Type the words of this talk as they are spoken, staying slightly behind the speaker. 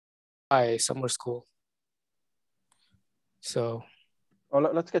summer school. So. Oh,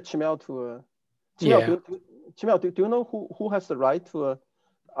 let's get Chimel to. Yeah. Chimel, do you know who has the right to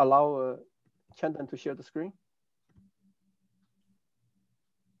allow Chandan to share the screen?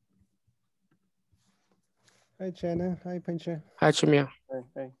 Hi, Chandan. Hi, Pincher. Hi, Chimel.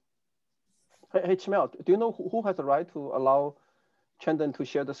 Hey, Chimel, do you know who has the right to allow Chandan to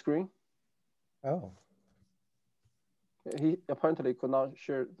share the screen? Oh. He apparently could not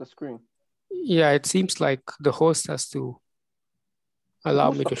share the screen. Yeah, it seems like the host has to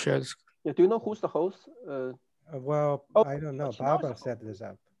allow me to share the screen. Yeah, do you know who's the host? Well, I don't know. Barbara set this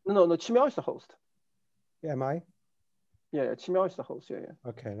up. No, Chimel is the host. Yeah, am I? Yeah, Chimel is the host. Yeah.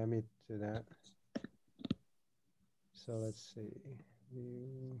 Okay, let me do that. So let's see.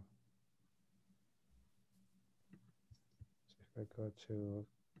 So if I go to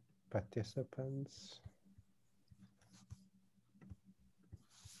participants.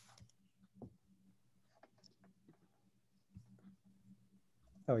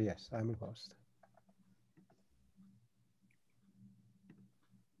 Oh, yes, I'm a host.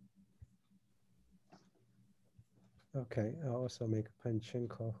 Okay, I'll also make Pension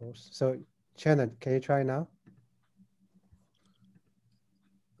co-host. So, Chandan, can you try now?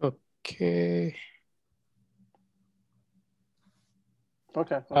 Okay.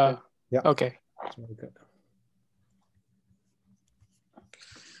 Okay. Yeah. Okay. That's very good.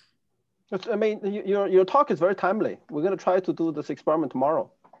 I mean, your talk is very timely. We're going to try to do this experiment tomorrow.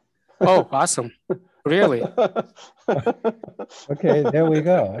 Oh, awesome. Really? Okay, there we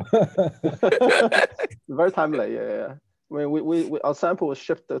go. Very timely, yeah. I mean, our sample was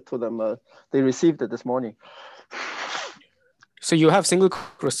shipped to them. They received it this morning. So you have single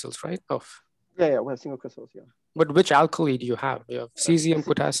crystals, right? Yeah, we have single crystals, yeah. But which alkali do you have? You have cesium,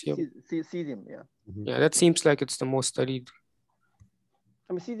 potassium? Cesium, yeah. Yeah, that seems like it's the most studied.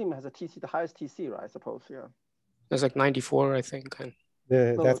 I mean, cesium has a TC, the highest TC, right? I suppose, yeah. There's like 94, I think. And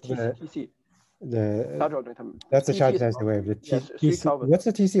that's TC. That's the charge density wave. The TC, what's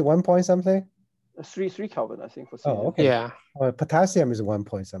the TC? 1 point something? 3 Kelvin, I think, for cesium. Oh, okay. Yeah. Potassium is 1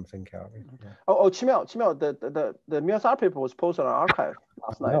 point something Kelvin. Yeah. Oh, Chimel, the MSR paper was posted on arXiv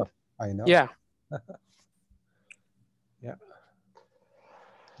last night. I know. Yeah. Yeah.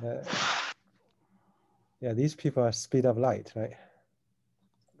 Yeah, these people are speed of light, right?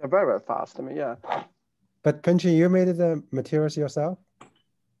 They're very, very fast. I mean, yeah. But Pinchi, you made the materials yourself?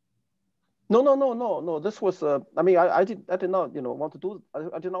 No. This was I mean, I did not, want to do.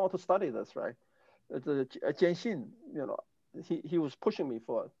 I did not want to study this, right? Jianxin, he was pushing me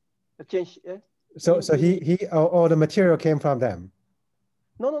for it. So the material came from them.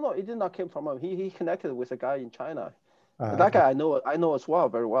 No, it did not came from him. He connected with a guy in China. That guy I know as well,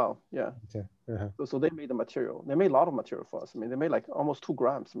 very well. Yeah. Okay. So they made the material. They made a lot of material for us. I mean, they made like almost 2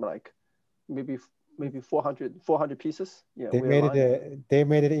 grams, like maybe 400 pieces. Yeah. They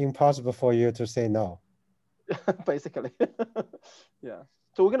made it impossible for you to say no. Basically. Yeah.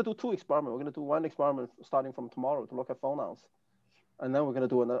 So we're gonna do 2 experiments. We're gonna do 1 experiment starting from tomorrow to look at phonons. And then we're going to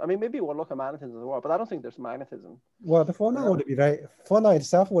do another. I mean, maybe we'll look at magnetism as well, but I don't think there's magnetism. Well, the phonon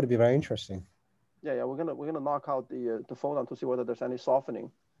itself would be very interesting. Yeah. We're gonna knock out the phonon to see whether there's any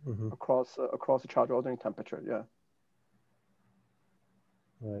softening across the charge ordering temperature. Yeah.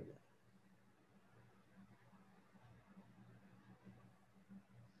 Right.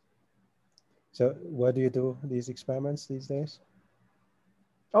 So, where do you do these experiments these days?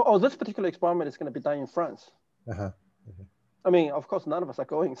 Oh, this particular experiment is going to be done in France. I mean, of course, none of us are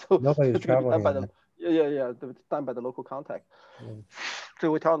going, so nobody's traveling. Yeah, it's done by the local contact. Yeah.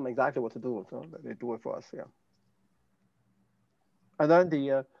 So we tell them exactly what to do, so they do it for us. Yeah. And then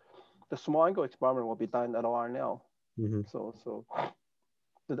the small angle experiment will be done at ORNL. So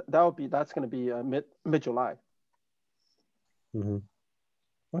that's going to be mid-July.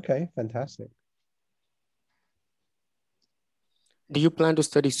 Okay, fantastic. Do you plan to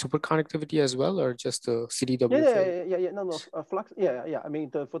study superconductivity as well, or just the CDW? Yeah. No. Flux. Yeah. I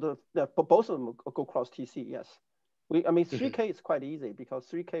mean, for both of them go cross TC. Yes. I mean, 3K is quite easy because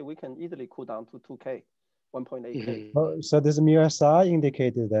 3K we can easily cool down to 2K, 1.8K. Oh, so this MUSR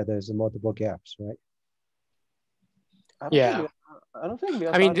indicated that there's multiple gaps, right? I don't think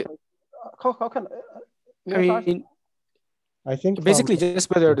MUSR. I mean, how can? I think basically just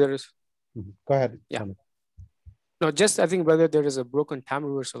whether there is. Go ahead. Yeah. No, just I think whether there is a broken time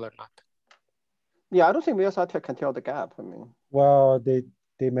reversal or not. Yeah, I don't think MUSR can tell the gap. I mean, well, they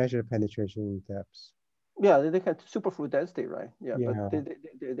measure penetration depths. Yeah, they can superfluid density, right? Yeah. But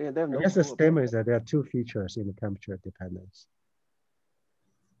they have no. I guess the statement is that there are 2 features in the temperature dependence.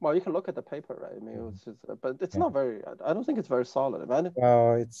 Well, you can look at the paper, right? I mean, it's just, but it's not very. I don't think it's very solid.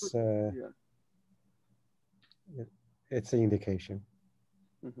 Well, it's it's an indication.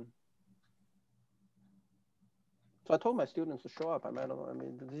 Mm-hmm. So I told my students to show up. I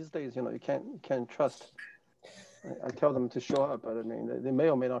mean, these days, you can't trust. I tell them to show up, but I mean, they may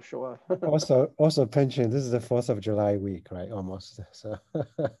or may not show up. also, pension. This is the 4th of July week, right? Almost. So.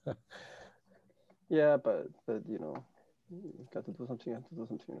 Yeah, but you got to do something. You have to do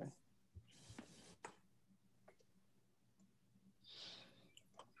something, right?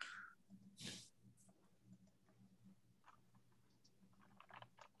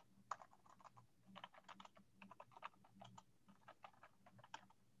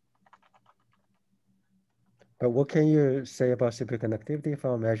 But what can you say about superconductivity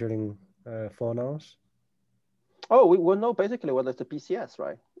for measuring phonons? Oh, we know basically whether it's a BCS,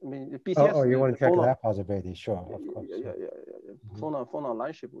 right? I mean, BCS. Oh, you want to check that possibility? Sure, of course. Yeah. Phonon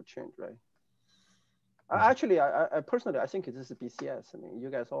line shape will change, right? Actually, I personally, I think it is a BCS. I mean, you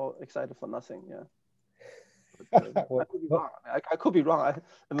guys all excited for nothing, yeah. But, I could be wrong. I could be wrong.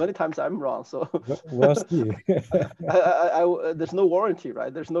 Many times I'm wrong. So we'll see. There's no warranty,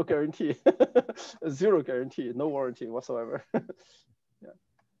 right? There's no guarantee. Zero guarantee. No warranty whatsoever. Yeah.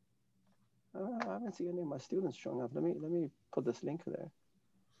 I haven't seen any of my students showing up. Let me put this link there.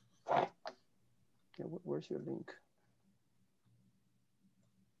 Yeah, where's your link?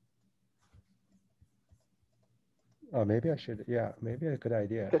 Oh, maybe I should. Yeah, maybe a good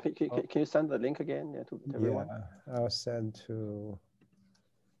idea. Can you send the link again? Yeah, to everyone. Yeah, I'll send to.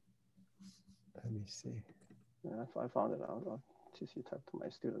 Let me see. Yeah, I found it. I'll CC type to my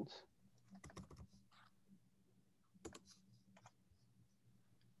students.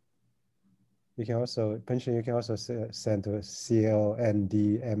 You can also send to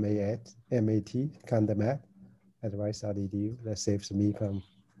CONDMAT @rice.edu. That saves me from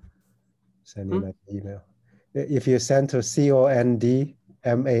sending that email. If you send to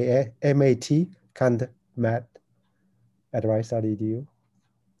CONDMAT @rice.edu,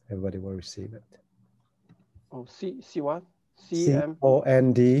 everybody will receive it. Oh, C what?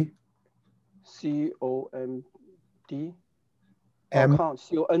 COND. COMD.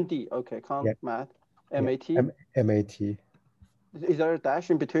 COND. Okay, MAT. MAT. MAT. Is there a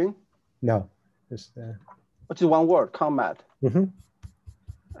dash in between? No. Just one word, CONMAT.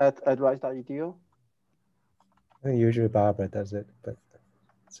 At rice.edu. I think usually Barbara does it, but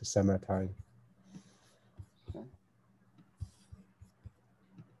it's a summertime.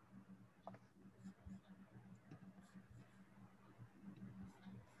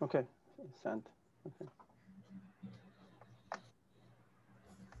 Okay, sent. Okay.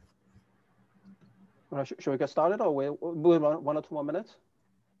 Should we get started, or we'll 1 or 2 more minutes?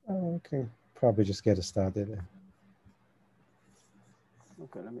 Okay, probably just get it started.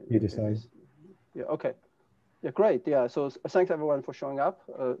 Okay, let me. You decide. Yeah. Okay. Yeah, great. Yeah. So thanks everyone for showing up.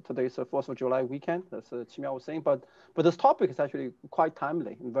 Today is the 4th of July weekend, as Qimiao was saying. But this topic is actually quite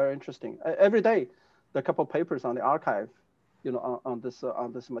timely and very interesting. Every day, there are a couple of papers on the archive, on this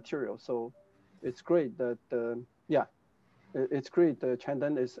material. So it's great that it's great that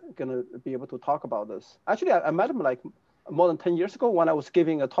Chandan is gonna be able to talk about this. Actually, I met him like more than 10 years ago when I was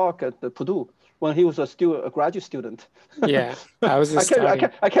giving a talk at the Purdue when he was a graduate student. Yeah, I was just I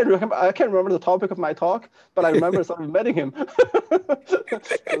can't remember the topic of my talk, but I remember someone meeting him.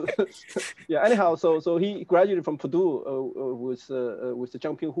 Yeah. Anyhow, so he graduated from Purdue with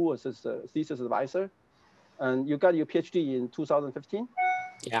Zhangping Hu as his thesis advisor, and you got your PhD in 2015.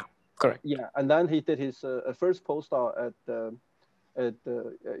 Yeah. Correct. Yeah, and then he did his first postdoc at the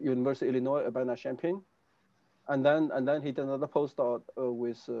University of Illinois Urbana-Champaign, and then he did another postdoc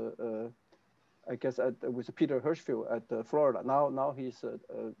with with Peter Hirschfeld at Florida. Now he's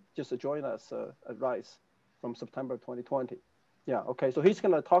just joined us at Rice from September 2020. Yeah. Okay. So he's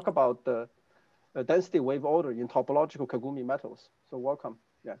gonna talk about the density wave order in topological Kagome metals. So welcome.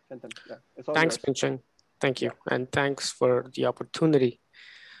 Yeah, Chandan. Yeah. Thanks, Pinchin. Thank you, and thanks for the opportunity.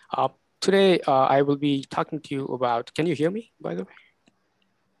 Today, I will be talking to you about, can you hear me, by the way?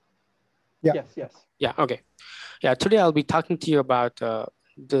 Yeah. Yes. Yeah, okay. Yeah, today I'll be talking to you about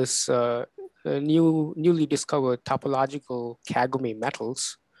this newly discovered topological Kagome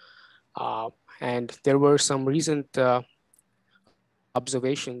metals. And there were some recent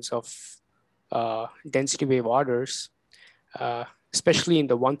observations of density wave orders, especially in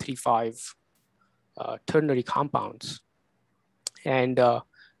the 135 ternary compounds. And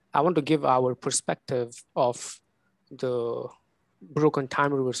I want to give our perspective of the broken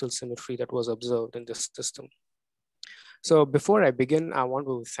time reversal symmetry that was observed in this system. So before I begin, I want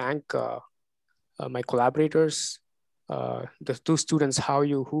to thank my collaborators, the two students, Hao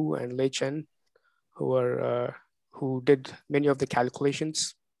Yu Hu and Lei Chen, who did many of the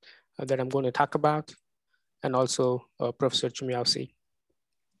calculations that I'm going to talk about, and also Professor Chumiao.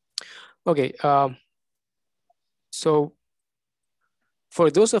 Okay, so for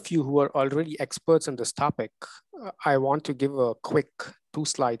those of you who are already experts on this topic, I want to give a quick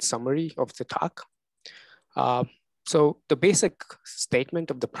 2-slide summary of the talk. So the basic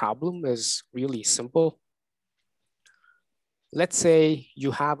statement of the problem is really simple. Let's say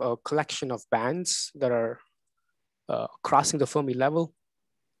you have a collection of bands that are crossing the Fermi level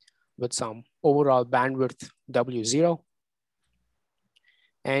with some overall bandwidth W0.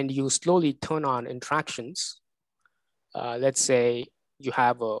 And you slowly turn on interactions. Let's say you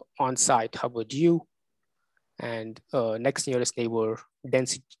have an on-site Hubbard U and next nearest neighbor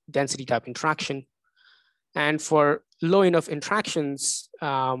density type interaction. And for low enough interactions,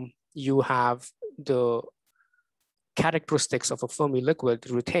 you have the characteristics of a Fermi liquid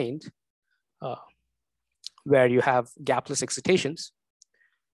retained, where you have gapless excitations.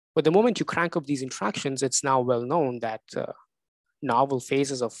 But the moment you crank up these interactions, it's now well known that novel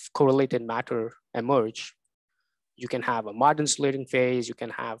phases of correlated matter emerge. You can have a mod insulating phase, you can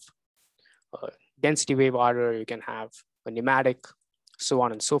have a density wave order, you can have a nematic, so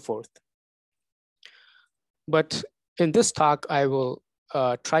on and so forth. But in this talk, I will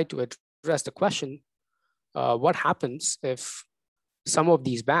try to address the question, what happens if some of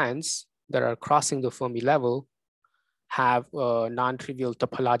these bands that are crossing the Fermi level have a non-trivial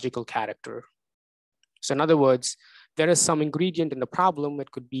topological character? So in other words, there is some ingredient in the problem. It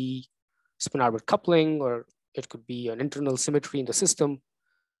could be spin-orbit coupling, or it could be an internal symmetry in the system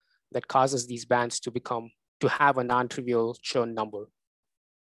that causes these bands to have a non-trivial Chern number.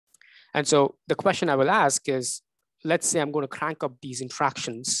 And so the question I will ask is, let's say I'm going to crank up these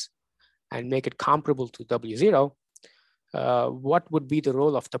interactions and make it comparable to W0. What would be the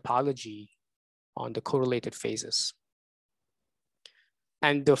role of topology on the correlated phases?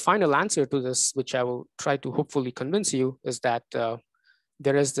 And the final answer to this, which I will try to hopefully convince you, is that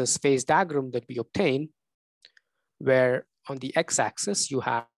there is this phase diagram that we obtain where on the x-axis you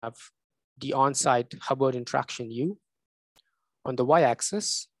have the on-site Hubbard interaction U. On the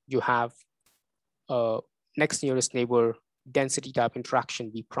y-axis, you have next nearest neighbor density type interaction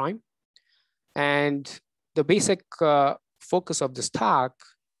B prime. And the basic focus of this talk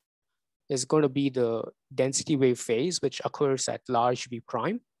is going to be the density wave phase, which occurs at large B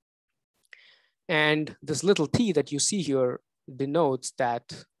prime. And this little t that you see here denotes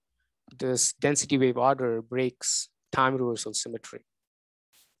that this density wave order breaks time reversal symmetry.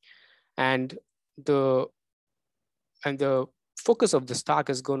 And the focus of this talk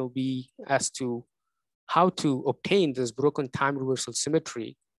is going to be as to how to obtain this broken time reversal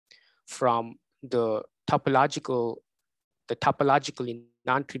symmetry from the topologically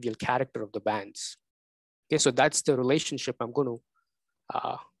non-trivial character of the bands. Okay, so that's the relationship I'm going to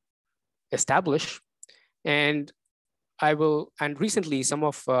establish. And recently some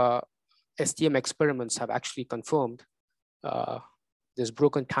of STM experiments have actually confirmed this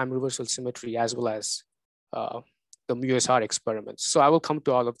broken time reversal symmetry, as well as the MUSR experiments. So I will come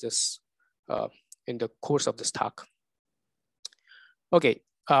to all of this in the course of this talk. Okay,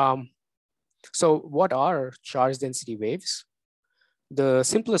 so what are charge density waves? The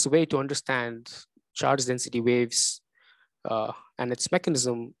simplest way to understand charge density waves and its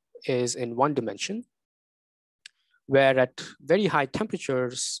mechanism is in one dimension, where at very high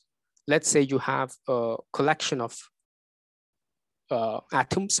temperatures, let's say you have a collection of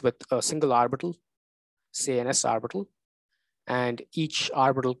atoms with a single orbital, say an s orbital, and each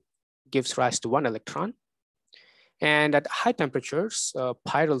orbital gives rise to one electron. And at high temperatures,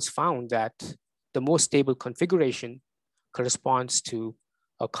 Peierls found that the most stable configuration corresponds to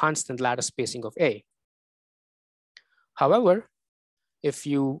a constant lattice spacing of A. However, if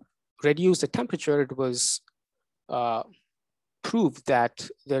you reduce the temperature, it was proved that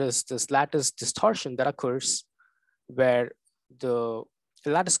there is this lattice distortion that occurs where the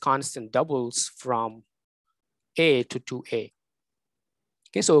lattice constant doubles from A to 2A.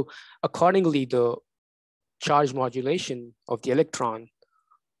 Okay, so accordingly, the charge modulation of the electron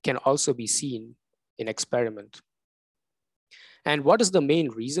can also be seen in experiment. And what is the main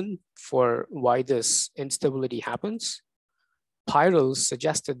reason for why this instability happens? Peierls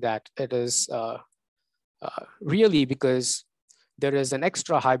suggested that it is really because there is an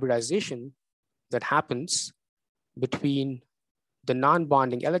extra hybridization that happens between the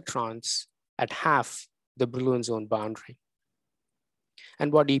non-bonding electrons at half the Brillouin zone boundary.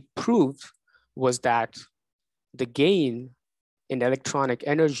 And what he proved was that the gain in electronic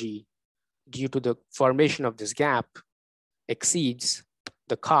energy due to the formation of this gap exceeds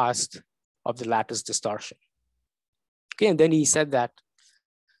the cost of the lattice distortion. Okay, and then he said that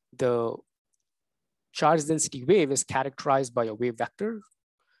the charge density wave is characterized by a wave vector.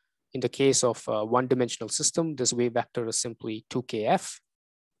 In the case of a one-dimensional system, this wave vector is simply 2kf,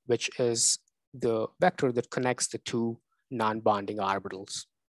 which is the vector that connects the two non-bonding orbitals.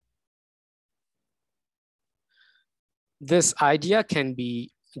 This idea can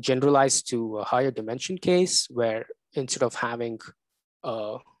be generalized to a higher dimension case where instead of having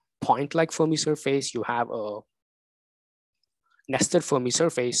a point-like Fermi surface, you have a nested Fermi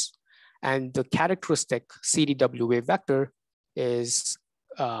surface, and the characteristic CDW wave vector is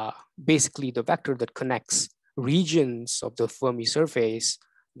basically the vector that connects regions of the Fermi surface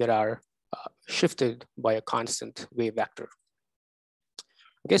that are shifted by a constant wave vector.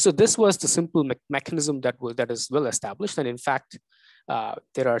 Okay, so this was the simple mechanism that is well established, and in fact,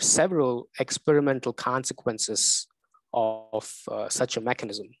 there are several experimental consequences of such a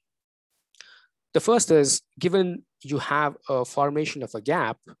mechanism. The first is, given you have a formation of a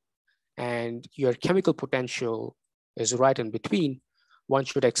gap and your chemical potential is right in between, one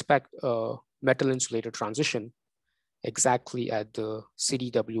should expect a metal insulator transition exactly at the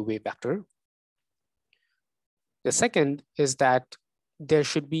CDW wave vector. The second is that there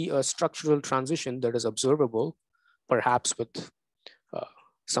should be a structural transition that is observable, perhaps with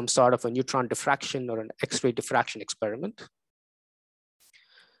some sort of a neutron diffraction or an X-ray diffraction experiment.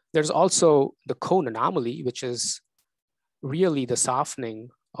 There's also the cone anomaly, which is really the softening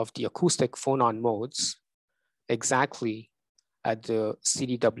of the acoustic phonon modes exactly at the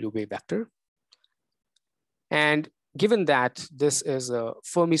CDW wave vector. And given that this is a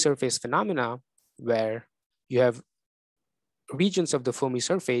Fermi surface phenomena where you have regions of the Fermi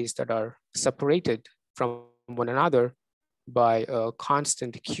surface that are separated from one another by a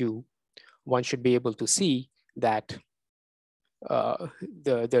constant Q, one should be able to see that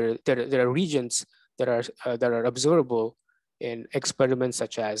there are regions that are observable in experiments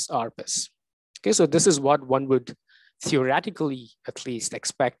such as ARPAS. Okay, so this is what one would theoretically at least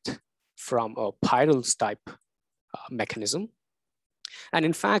expect from a Peierls type mechanism. And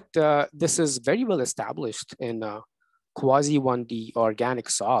in fact, this is very well established in quasi 1D organic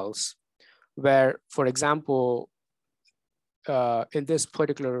sols, where, for example, in this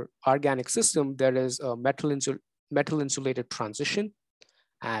particular organic system, there is a metal insulated transition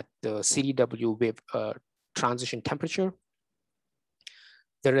at the CDW wave transition temperature.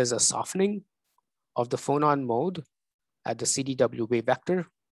 There is a softening of the phonon mode at the CDW wave vector.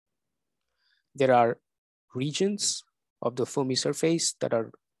 There are regions of the Fermi surface that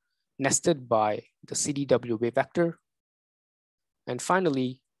are nested by the CDW wave vector. And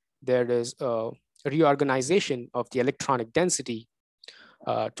finally, there is a reorganization of the electronic density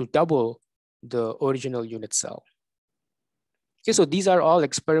to double the original unit cell. Okay, so these are all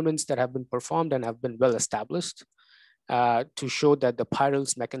experiments that have been performed and have been well established to show that the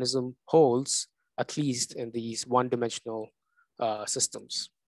Peierls mechanism holds, at least in these one-dimensional systems.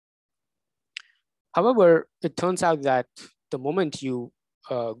 However, it turns out that the moment you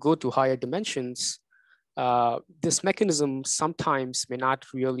go to higher dimensions, this mechanism sometimes may not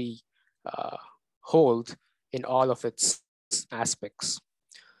really hold in all of its aspects.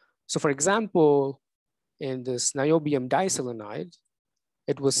 So for example, in this niobium diselenide,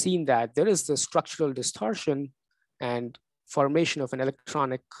 it was seen that there is the structural distortion and formation of an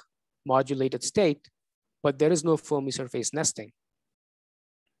electronic modulated state, but there is no Fermi surface nesting.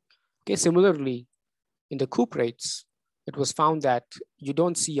 Okay, similarly, in the cuprates, it was found that you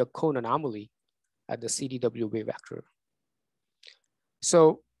don't see a cone anomaly at the CDW wave vector.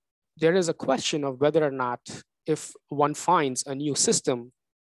 So there is a question of whether or not, if one finds a new system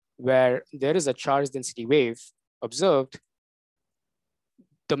where there is a charge density wave observed,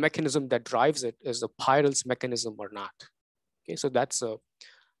 the mechanism that drives it is a Peierls mechanism or not. Okay, so that's a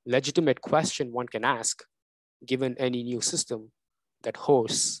legitimate question one can ask given any new system that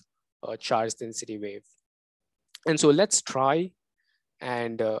hosts a charge density wave. And so let's try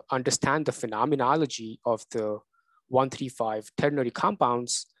and understand the phenomenology of the 135 ternary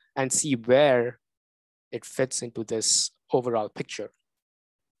compounds and see where it fits into this overall picture.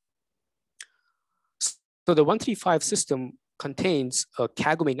 So the 135 system contains a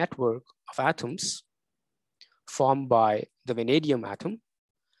Kagome network of atoms formed by the vanadium atom.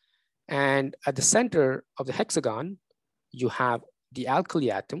 And at the center of the hexagon, you have the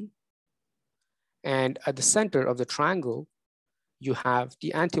alkali atom. And at the center of the triangle, you have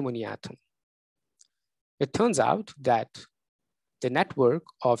the antimony atom. It turns out that the network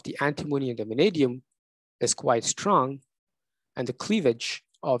of the antimony and the vanadium is quite strong, and the cleavage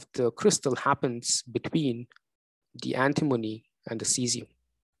of the crystal happens between the antimony, and the cesium.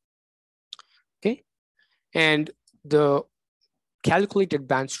 Okay, and the calculated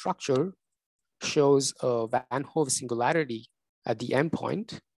band structure shows a Van Hove singularity at the M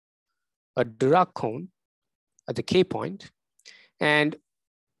point, a Dirac cone at the K point, and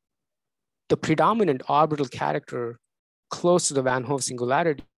the predominant orbital character close to the Van Hove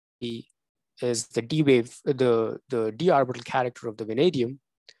singularity is the D wave, the D orbital character of the vanadium,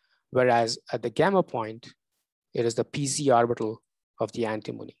 whereas at the gamma point, it is the PZ orbital of the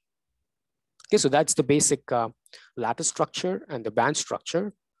antimony. Okay, so that's the basic lattice structure and the band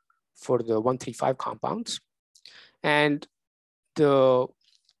structure for the 135 compounds. And the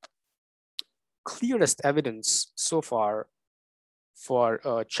clearest evidence so far for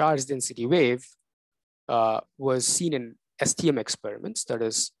a charge density wave was seen in STM experiments, that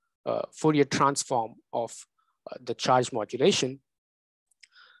is Fourier transform of the charge modulation.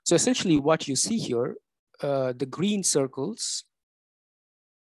 So essentially what you see here, the green circles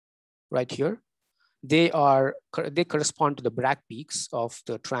right here, they correspond to the Bragg peaks of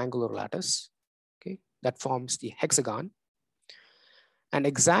the triangular lattice, okay? That forms the hexagon. And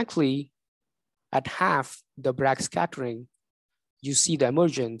exactly at half the Bragg scattering, you see the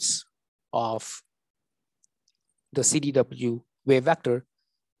emergence of the CDW wave vector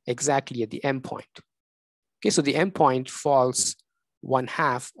exactly at the M point. Okay, so the M point falls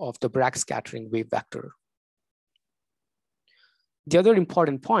 1/2 of the Bragg scattering wave vector. The other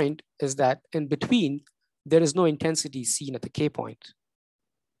important point is that in between, there is no intensity seen at the K point.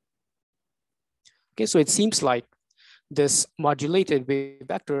 Okay, so it seems like this modulated wave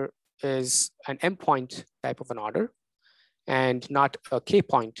vector is an M point type of an order and not a K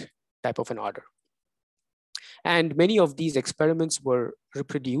point type of an order. And many of these experiments were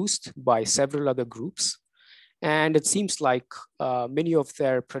reproduced by several other groups. And it seems like many of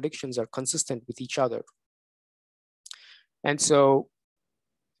their predictions are consistent with each other. And so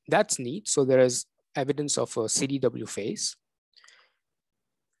that's neat. So there is evidence of a CDW phase.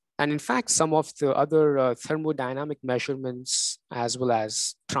 And in fact, some of the other thermodynamic measurements, as well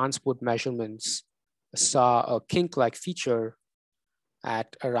as transport measurements, saw a kink-like feature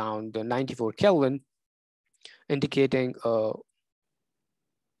at around 94 Kelvin, indicating a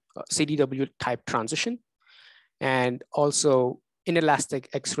CDW type transition. And also inelastic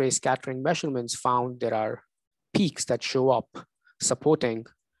X-ray scattering measurements found there are peaks that show up supporting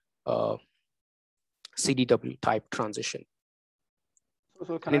CDW type transition.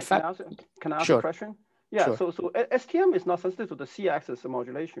 So can I ask a question? Yeah, sure. so STM is not sensitive to the C-axis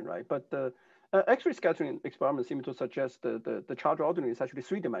modulation, right? But the X-ray scattering experiments seem to suggest the charge ordinary is actually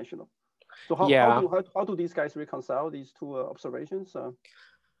 3-dimensional. So how do these guys reconcile these two observations?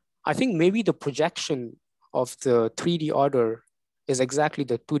 I think maybe the projection of the 3D order is exactly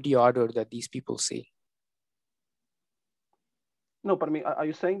the 2D order that these people see. No, but I mean, are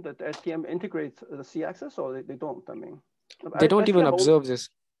you saying that STM integrates the C-axis, or they don't? I mean, they don't even observe this.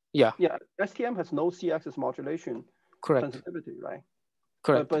 Yeah. Yeah, STM has no C-axis modulation sensitivity, right?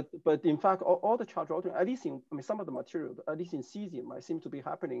 Correct. But in fact, all the charge ordering, at least in some of the material, at least in cesium, right, seem to be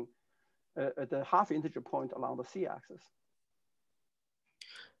happening at the half integer point along the C-axis.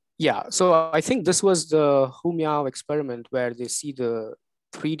 Yeah, so I think this was the Hu Miao experiment where they see the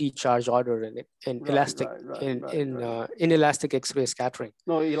 3D charge order in inelastic X-ray scattering.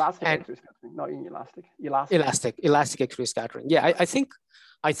 No, elastic X-ray scattering, not inelastic. Elastic X-ray scattering. Yeah, I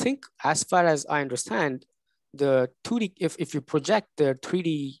think as far as I understand, the 2D, if you project the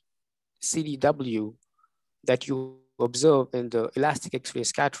 3D CDW that you observe in the elastic X-ray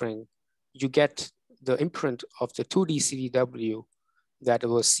scattering, you get the imprint of the 2D CDW that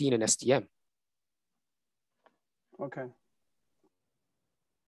was seen in STM. Okay.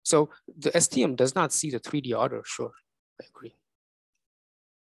 So the STM does not see the 3D order, sure, I agree.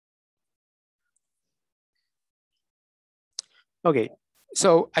 Okay,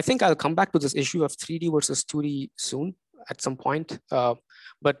 so I think I'll come back to this issue of 3D versus 2D soon at some point.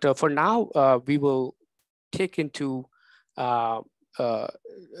 But for now, we will take into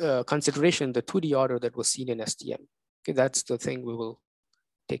consideration the 2D order that was seen in STM. Okay, that's the thing we will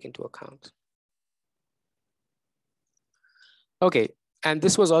take into account. Okay, and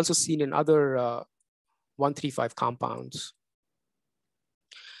this was also seen in other 135 compounds.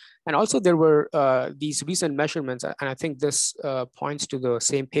 And also there were these recent measurements, and I think this points to the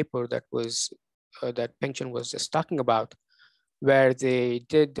same paper that was that Pengchen was just talking about, where they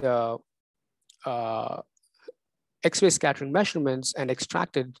did X-ray scattering measurements and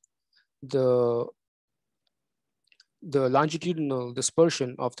extracted the longitudinal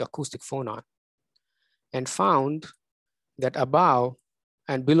dispersion of the acoustic phonon, and found that above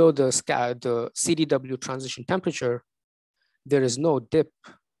And below the CDW transition temperature, there is no dip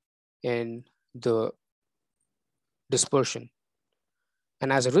in the dispersion.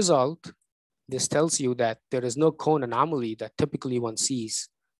 And as a result, this tells you that there is no cone anomaly that typically one sees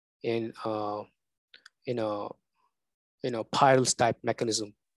in a Piles type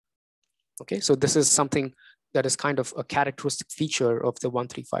mechanism. Okay, so this is something that is kind of a characteristic feature of the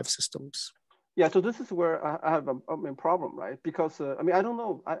 135 systems. Yeah, so this is where I have a problem, right? Because I mean, I don't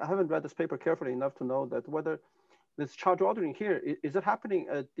know, I haven't read this paper carefully enough to know that whether this charge ordering here, is it happening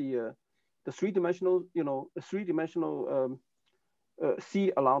at the three-dimensional,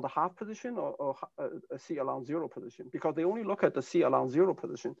 C along the half position or C along zero position? Because they only look at the C along zero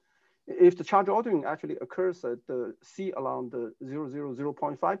position. If the charge ordering actually occurs at the C along the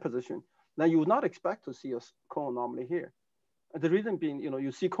 0.5 position, then you would not expect to see a cone anomaly here. The reason being,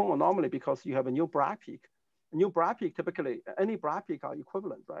 you see cone anomaly because you have a new Bragg peak. A new Bragg peak, typically, any Bragg peak are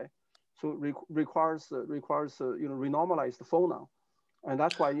equivalent, right? So requires renormalize the phonon. And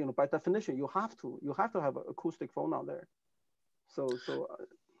that's why, by definition, you have to have an acoustic phonon there. So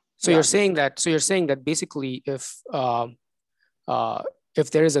yeah. you're saying that basically if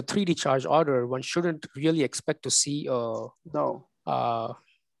there is a 3D charge order, one shouldn't really expect to see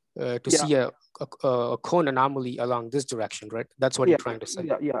see a cone anomaly along this direction, right? That's what you're trying to say.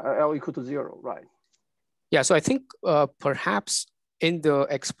 L equal to 0, right? Yeah, so I think perhaps in the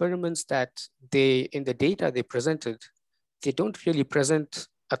experiments in the data they presented, they don't really present,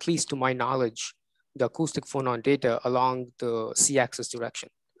 at least to my knowledge, the acoustic phonon data along the C-axis direction.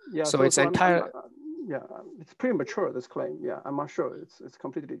 Yeah, so it's entire. It's premature, this claim. Yeah, I'm not sure it's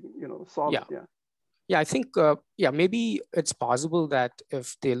completely solid. Yeah, I think maybe it's possible that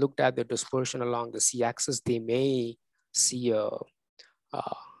if they looked at the dispersion along the C-axis, they may see a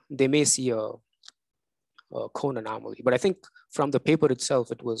cone anomaly. But I think from the paper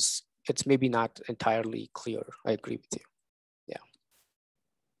itself, it's maybe not entirely clear. I agree with you. Yeah.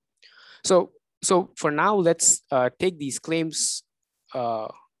 So for now, let's take these claims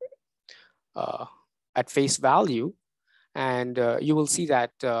at face value, and you will see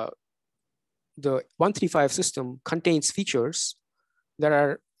that the 135 system contains features that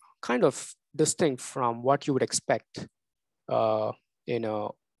are kind of distinct from what you would expect in a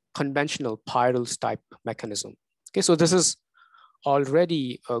conventional Pirals type mechanism. Okay, so this is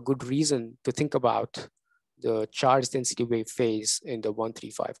already a good reason to think about the charge density wave phase in the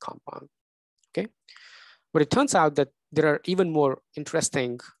 135 compound. Okay, but it turns out that there are even more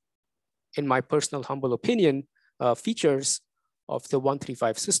interesting, in my personal humble opinion, features of the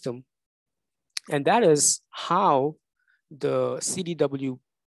 135 system. And that is how the CDW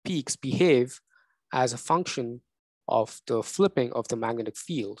peaks behave as a function of the flipping of the magnetic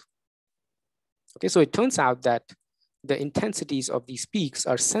field. Okay, so it turns out that the intensities of these peaks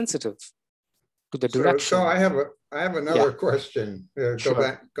are sensitive to the direction. So I have another question.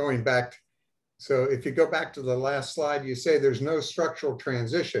 Going back. So if you go back to the last slide, you say there's no structural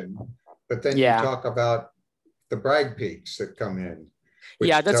transition, but then you talk about the Bragg peaks that come in.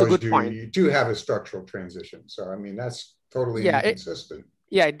 That's a good point. You do have a structural transition. So, I mean, that's totally inconsistent.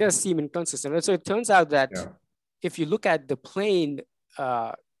 It does seem inconsistent. So it turns out that if you look at the plane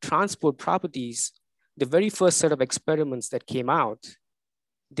transport properties, the very first set of experiments that came out,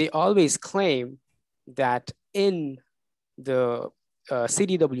 they always claim that in the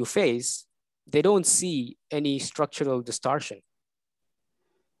CDW phase, they don't see any structural distortion.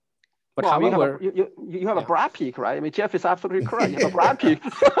 But however, you have a Bragg peak, right? I mean, Jeff is absolutely correct. You have a Bragg peak.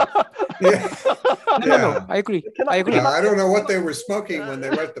 No, I agree. I don't know what they were smoking when they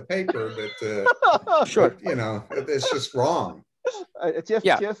wrote the paper, but sure, but, it's just wrong.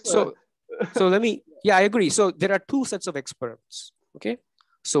 Jeff, so let me. I agree. So there are two sets of experiments. Okay,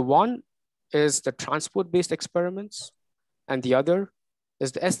 so one is the transport-based experiments, and the other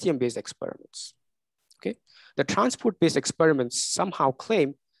is the STM-based experiments. Okay, the transport-based experiments somehow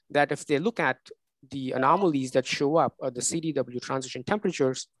claim that if they look at the anomalies that show up at the CDW transition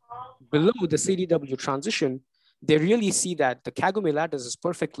temperatures below the CDW transition, they really see that the Kagome lattice is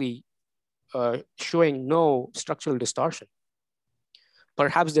perfectly showing no structural distortion.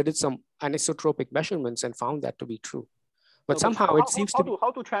 Perhaps they did some anisotropic measurements and found that to be true. But somehow it seems to be...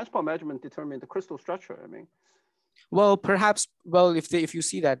 How do transport measurement determine the crystal structure, I mean? Well, perhaps, if you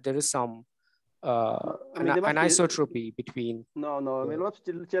see that there is some anisotropy between... No, I mean,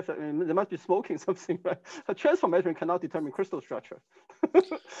 Jeff, they must be smoking something, right? A transfer measurement cannot determine crystal structure.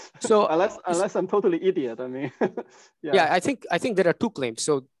 So unless I'm totally idiot, I mean. I think there are two claims.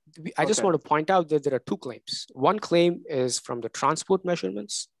 So I just want to point out that there are two claims. One claim is from the transport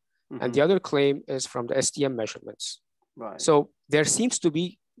measurements, and the other claim is from the STM measurements. Right. So there seems to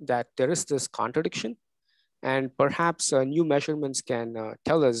be that there is this contradiction, and perhaps new measurements can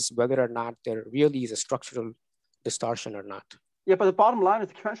tell us whether or not there really is a structural distortion or not. Yeah, but the bottom line is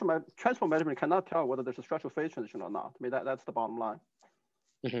the transform measurement cannot tell whether there's a structural phase transition or not. I mean, that's the bottom line.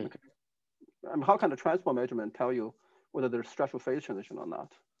 Mm-hmm. Okay. I mean, how can the transform measurement tell you whether there's structural phase transition or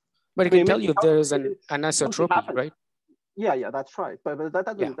not? But it can tell you if there is an anisotropy, right? Yeah, that's right. But that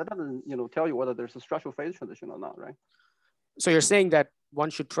doesn't tell you whether there's a structural phase transition or not, right? So you're saying that one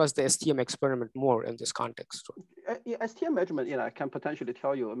should trust the STM experiment more in this context. STM measurement, can potentially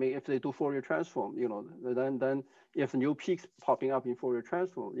tell you. I mean, if they do Fourier transform, then if new peaks popping up in Fourier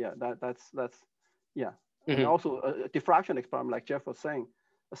transform, that's yeah. Mm-hmm. And also a diffraction experiment, like Jeff was saying,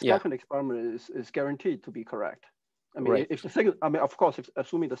 a scattering experiment is guaranteed to be correct. I mean, if the signal, I mean, of course,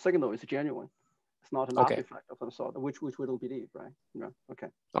 assuming the signal is genuine, it's not an artifact of some sort, which we don't believe, right? Yeah.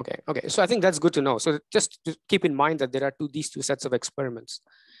 Okay. So I think that's good to know. So just to keep in mind that there are these two sets of experiments,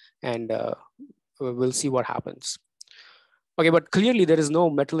 and we'll see what happens. Okay, but clearly there is no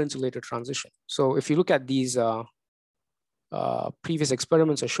metal insulator transition. So if you look at these previous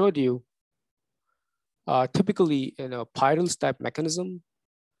experiments I showed you, typically in a Peierls type mechanism,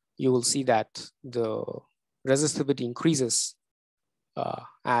 you will see that the resistivity increases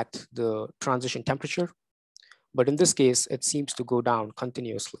at the transition temperature. But in this case, it seems to go down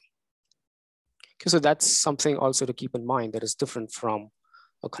continuously. Okay, so that's something also to keep in mind that is different from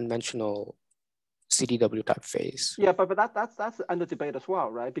a conventional CDW type phase. Yeah, but that's under debate as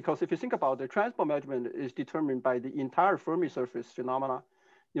well, right? Because if you think about the transport measurement is determined by the entire Fermi surface phenomena.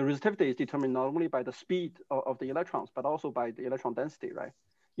 Resistivity is determined not only by the speed of the electrons, but also by the electron density, right?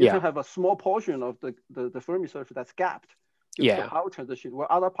 You can have a small portion of the Fermi surface that's gapped due to the power transition,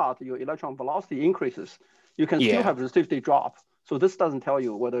 where other part, your electron velocity increases. You can still have resistivity drop. So this doesn't tell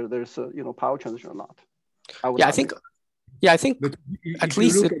you whether there's a power transition or not. I think but at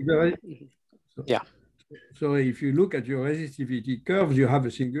least So if you look at your resistivity curves, you have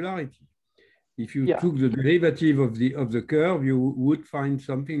a singularity. If you took the derivative of the curve, you would find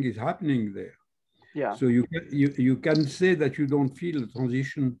something is happening there. Yeah. So you can say that you don't feel a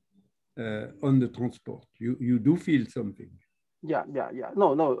transition on the transport. You do feel something. Yeah.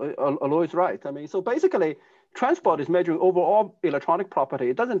 No, Aloy is right. I mean, so basically, transport is measuring overall electronic property.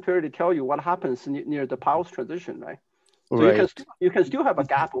 It doesn't really tell you what happens near the Peierls transition, right? So you can still have a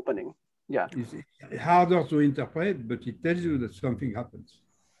gap opening. Yeah. It's harder to interpret, but it tells you that something happens.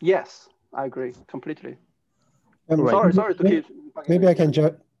 Yes, I agree completely. Sorry to keep. Maybe I can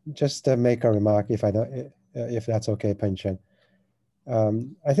just make a remark if that's okay, Peng-Chen.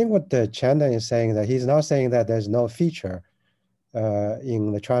 I think what Chandan is saying that he's not saying that there's no feature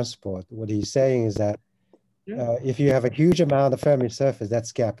in the transport. What he's saying is that if you have a huge amount of Fermi surface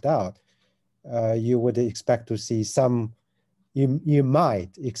that's gapped out, you would expect to see some. You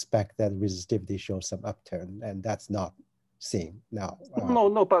might expect that resistivity shows some upturn, and that's not seen now.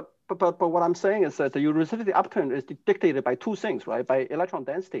 No, but what I'm saying is that the resistivity upturn is dictated by two things, right? By electron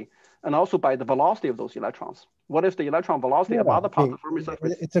density and also by the velocity of those electrons. What if the electron velocity of other parts of the Fermi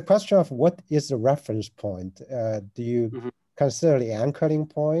surface? It's a question of what is the reference point. Do you consider the anchoring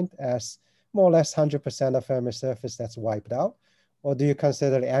point as more or less 100% of Fermi surface that's wiped out? Or do you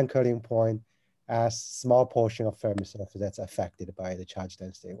consider the anchoring point as small portion of Fermi surface that's affected by the charge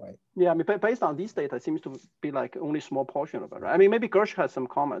density, right? Yeah, I mean, based on these data, it seems to be like only small portion of it, right? I mean, maybe Gersh has some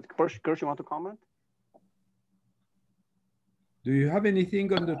comment. Gersh, you want to comment? Do you have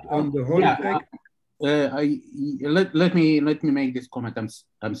anything on the whole effect? Let me make this comment.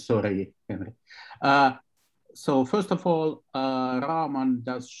 I'm sorry, Henry. So first of all, Raman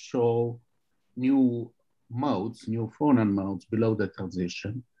does show new modes, new phonon modes below the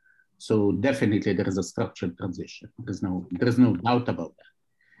transition. So definitely there is a structured transition. There's no doubt about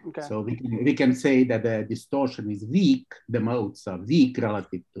that. Okay. So we can say that the distortion is weak. The modes are weak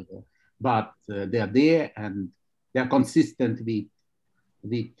relative to but they are there and they are consistent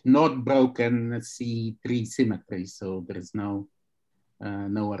with not broken C3 symmetry. So there is no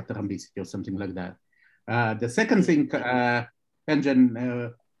orthorhombicity or something like that. The second thing,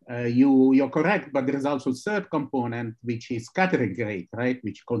 Peng-Chen, you're correct, but there is also a third component, which is scattering rate, right?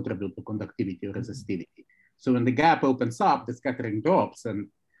 Which contribute to conductivity or resistivity. So when the gap opens up, the scattering drops, and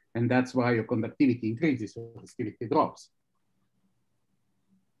that's why your conductivity increases, or resistivity drops.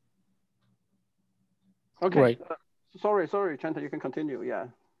 Okay. Right. Sorry, Chandan, you can continue. Yeah.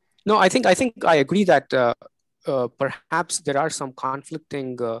 No, I think I agree that perhaps there are some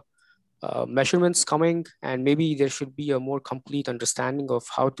conflicting measurements coming, and maybe there should be a more complete understanding of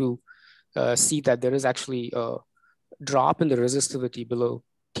how to see that there is actually a drop in the resistivity below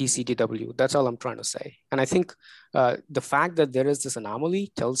T TCDW. That's all I'm trying to say. And I think the fact that there is this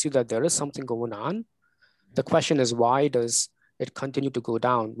anomaly tells you that there is something going on. The question is, why does it continue to go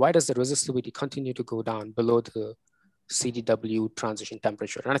down? Why does the resistivity continue to go down below the CDW transition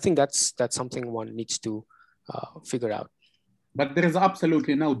temperature? And I think that's something one needs to figure out. But there is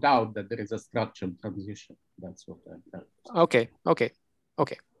absolutely no doubt that there is a structural transition. That's what I'm telling you.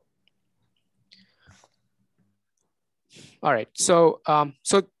 Okay. All right. So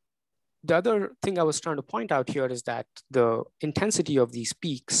the other thing I was trying to point out here is that the intensity of these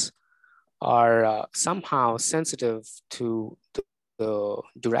peaks are somehow sensitive to the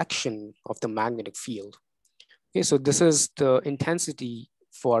direction of the magnetic field. Okay, so this is the intensity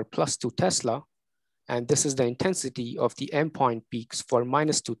for +2 Tesla, and this is the intensity of the endpoint peaks for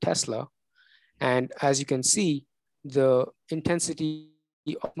 -2 Tesla. And as you can see, the intensity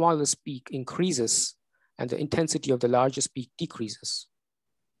of smallest peak increases and the intensity of the largest peak decreases.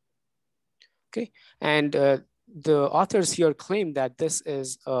 Okay, and the authors here claim that this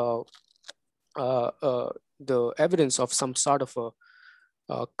is the evidence of some sort of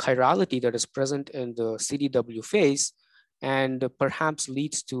a chirality that is present in the CDW phase and perhaps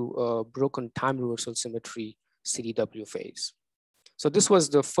leads to a broken time reversal symmetry CDW phase. So this was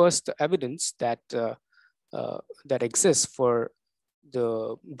the first evidence that that exists for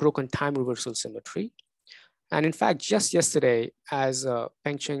the broken time reversal symmetry. And in fact, just yesterday, as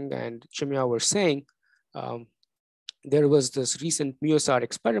Pengcheng and Chimiao were saying, there was this recent muosart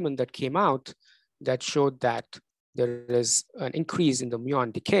experiment that came out that showed that there is an increase in the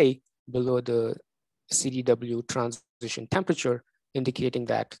muon decay below the CDW transition temperature, indicating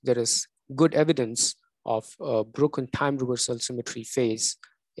that there is good evidence of a broken time reversal symmetry phase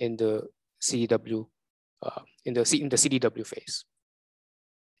in the CDW in the CDW phase.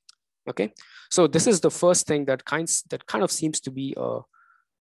 Okay, so this is the first thing that kind of seems to be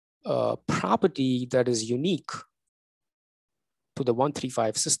a property that is unique to the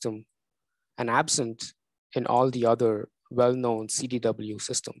 135 system and absent in all the other well-known CDW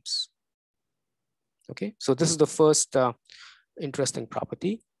systems. Okay, so this is the first interesting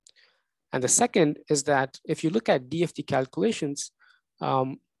property. And the second is that if you look at DFT calculations,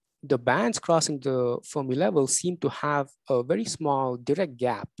 the bands crossing the Fermi level seem to have a very small direct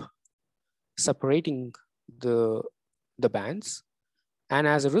gap separating the bands. And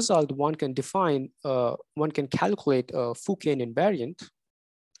as a result, one can calculate a Fouquier invariant.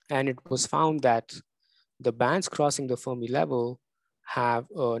 And it was found that the bands crossing the Fermi level have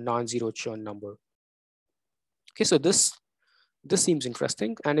a non-zero Chern number. Okay, so this seems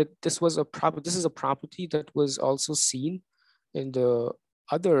interesting, and this is a property that was also seen in the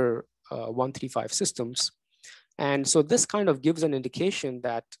other 135 systems. And so this kind of gives an indication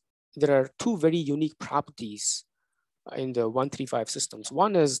that there are two very unique properties in the 135 systems.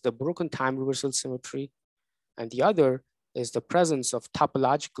 One is the broken time reversal symmetry, and the other is the presence of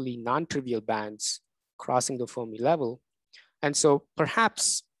topologically non-trivial bands crossing the Fermi level. And so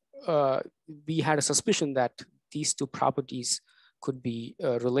perhaps we had a suspicion that these two properties could be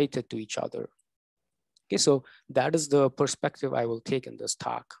related to each other. Okay, so that is the perspective I will take in this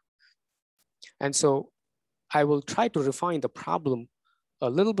talk. And so I will try to refine the problem a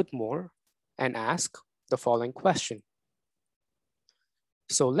little bit more and ask the following question.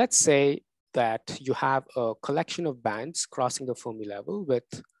 So let's say that you have a collection of bands crossing the Fermi level with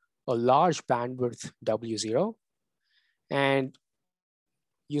a large bandwidth W0, and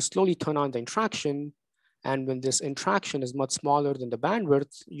you slowly turn on the interaction. And when this interaction is much smaller than the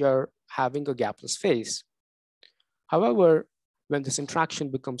bandwidth, you're having a gapless phase. However, when this interaction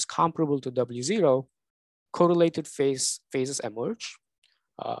becomes comparable to W0, correlated phases emerge,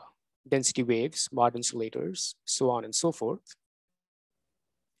 density waves, mod insulators, so on and so forth.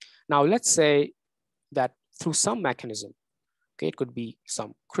 Now, let's say that through some mechanism, okay, it could be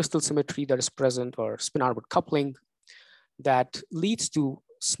some crystal symmetry that is present or spin-outward coupling that leads to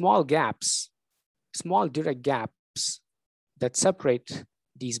small gaps, small direct gaps that separate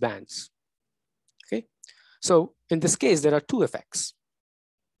these bands. Okay, so in this case, there are two effects.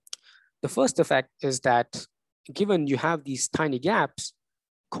 The first effect is that given you have these tiny gaps,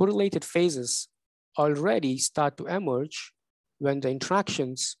 correlated phases already start to emerge when the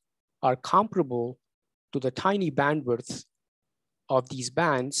interactions are comparable to the tiny bandwidth of these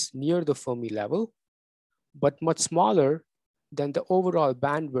bands near the Fermi level, but much smaller than the overall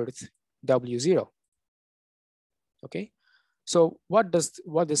bandwidth W0. Okay, so what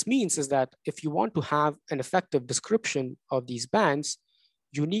this means is that if you want to have an effective description of these bands,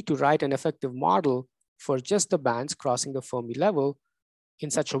 you need to write an effective model for just the bands crossing the Fermi level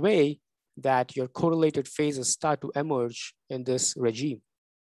in such a way that your correlated phases start to emerge in this regime.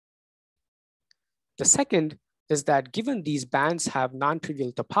 The second is that given these bands have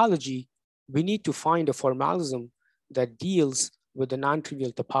non-trivial topology, we need to find a formalism that deals with the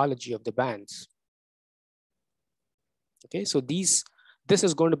non-trivial topology of the bands. Okay, so this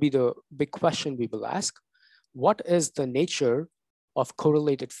is going to be the big question we will ask. What is the nature of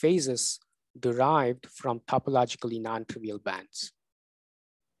correlated phases derived from topologically non-trivial bands?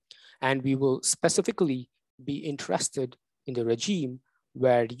 And we will specifically be interested in the regime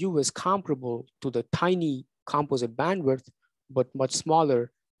where U is comparable to the tiny composite bandwidth, but much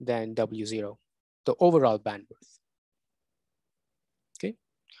smaller than W0, the overall bandwidth. Okay,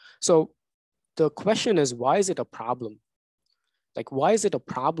 so the question is, why is it a problem? Like, why is it a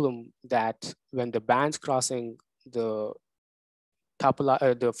problem that when the bands crossing the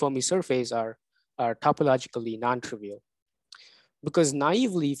Fermi surface are topologically non-trivial? Because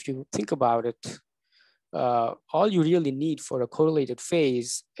naively, if you think about it, all you really need for a correlated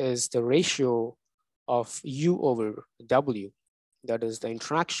phase is the ratio of U over W, that is the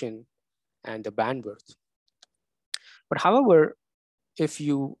interaction and the bandwidth. But however, if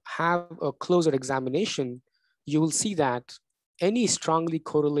you have a closer examination, you will see that any strongly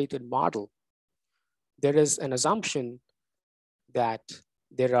correlated model, there is an assumption that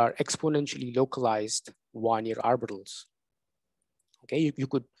there are exponentially localized one-year orbitals. Okay, you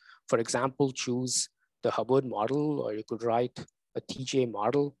could, for example, choose the Hubbard model, or you could write a TJ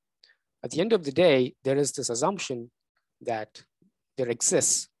model. At the end of the day, there is this assumption that there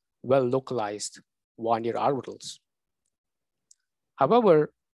exists well-localized one-year orbitals.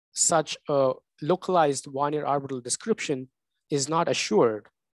 However, such a localized one-year orbital description is not assured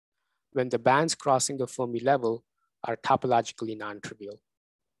when the bands crossing the Fermi level are topologically non-trivial.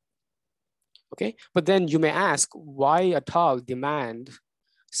 Okay, but then you may ask, why at all demand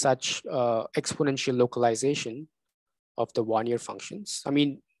such exponential localization of the one-year functions? I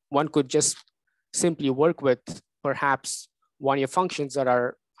mean, one could just simply work with perhaps one-year functions that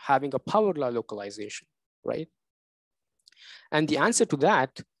are having a power law localization, right? And the answer to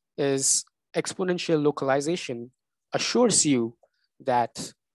that is exponential localization assures you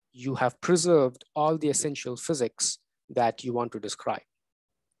that you have preserved all the essential physics that you want to describe.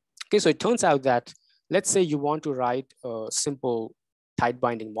 Okay, so it turns out that, let's say you want to write a simple tight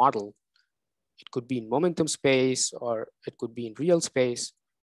binding model. It could be in momentum space, or it could be in real space.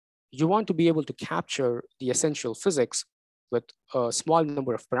 You want to be able to capture the essential physics with a small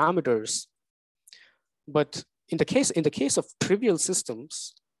number of parameters. But in the case of trivial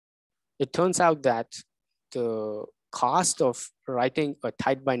systems, it turns out that the cost of writing a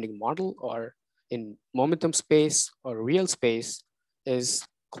tight binding model, or in momentum space or real space, is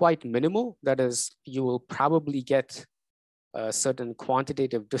quite minimal. That is, you will probably get certain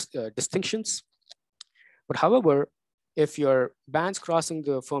quantitative distinctions. But however, if your bands crossing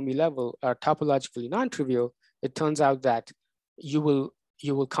the Fermi level are topologically non-trivial, it turns out that you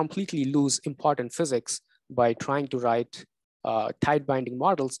will completely lose important physics by trying to write tight binding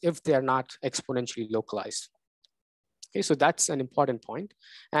models if they are not exponentially localized. Okay, so that's an important point.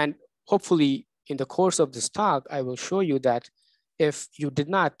 And hopefully in the course of this talk, I will show you that if you did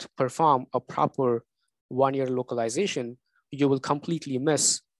not perform a proper one-year localization, you will completely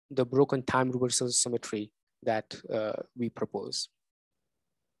miss the broken time reversal symmetry that we propose.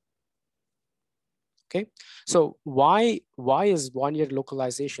 Okay, so why is one-year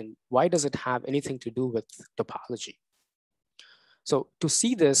localization, why does it have anything to do with topology? So to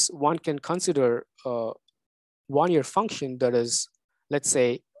see this, one can consider a one-year function that is, let's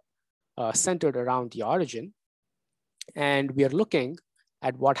say, centered around the origin. And we are looking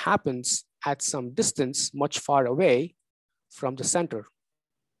at what happens at some distance much far away from the center.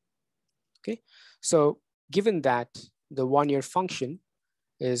 Okay, so given that the one-year function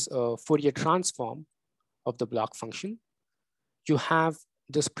is a Fourier transform of the block function, you have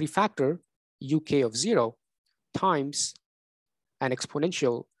this prefactor uk of 0 times an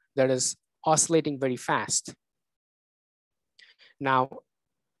exponential that is oscillating very fast. Now,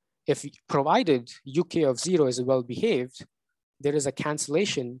 if provided uk of 0 is well behaved, there is a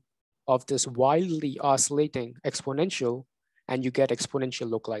cancellation of this wildly oscillating exponential, and you get exponential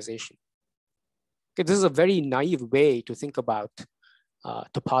localization. Okay, this is a very naive way to think about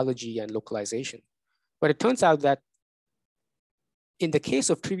topology and localization. But it turns out that in the case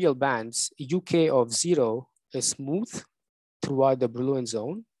of trivial bands, uk of 0 is smooth throughout the Brillouin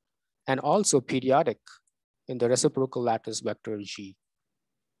zone and also periodic in the reciprocal lattice vector G.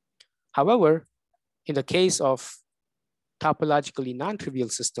 However, in the case of topologically non-trivial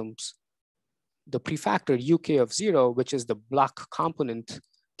systems, the prefactor uk of 0, which is the block component,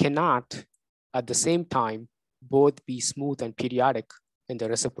 cannot at the same time both be smooth and periodic in the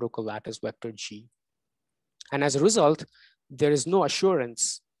reciprocal lattice vector G. And as a result, there is no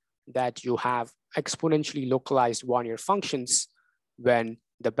assurance that you have exponentially localized Warnier functions when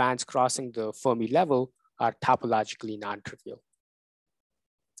the bands crossing the Fermi level are topologically non-trivial.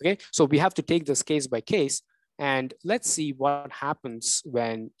 Okay, so we have to take this case by case, and let's see what happens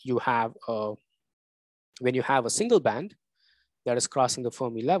when you have a single band that is crossing the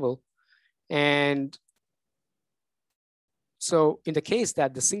Fermi level. And so in the case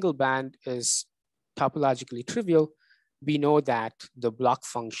that the single band is topologically trivial, we know that the block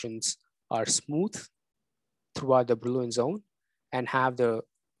functions are smooth throughout the Brillouin zone and have the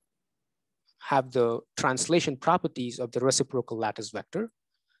translation properties of the reciprocal lattice vector.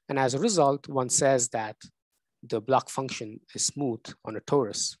 And as a result, one says that the block function is smooth on a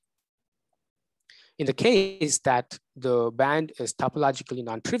torus. In the case that the band is topologically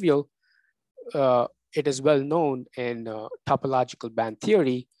non-trivial, it is well known in topological band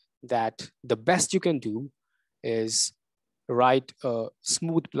theory that the best you can do is write a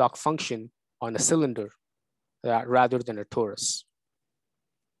smooth block function on a cylinder rather than a torus.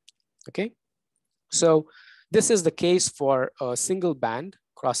 Okay, so this is the case for a single band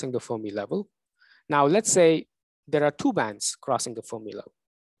crossing the Fermi level. Now let's say there are two bands crossing the Fermi level.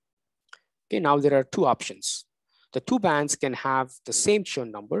 Okay, now there are two options. The two bands can have the same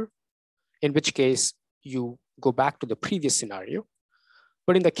Chern number, in which case you go back to the previous scenario.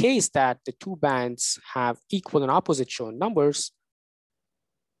 But in the case that the two bands have equal and opposite Chern numbers,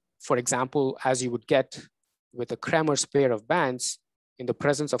 for example, as you would get with a Kramer's pair of bands in the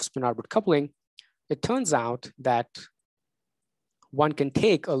presence of spin-orbit coupling, it turns out that one can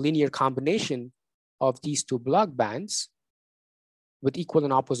take a linear combination of these two block bands with equal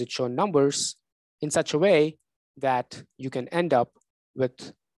and opposite Chern numbers in such a way that you can end up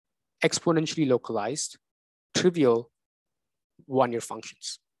with exponentially localized trivial Warnier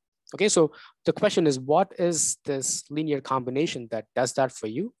functions. Okay, so the question is, what is this linear combination that does that for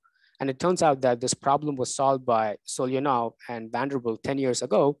you? And it turns out that this problem was solved by Solyanov and Vanderbilt 10 years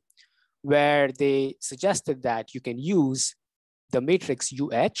ago, where they suggested that you can use the matrix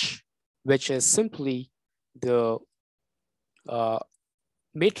UH, which is simply the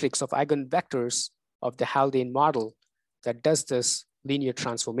matrix of eigenvectors of the Haldane model that does this linear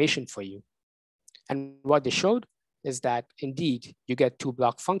transformation for you. And what they showed is that indeed you get two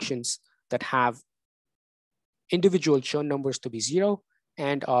block functions that have individual Chern numbers to be 0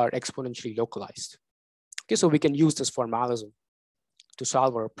 and are exponentially localized. Okay, so we can use this formalism to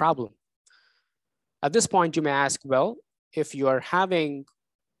solve our problem. At this point, you may ask, well, if you are having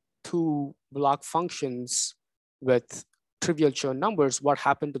two block functions with trivial Chern numbers, what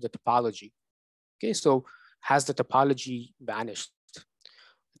happened to the topology? Okay, so has the topology vanished?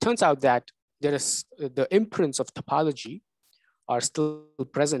 It turns out that there is the imprints of topology are still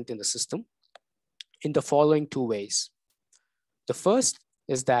present in the system in the following two ways. The first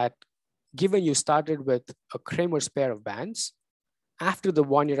is that given you started with a Kramer's pair of bands, after the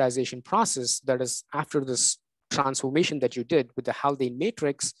Warnierization process, that is after this transformation that you did with the Haldane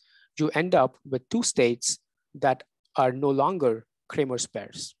matrix, you end up with two states that are no longer Kramer's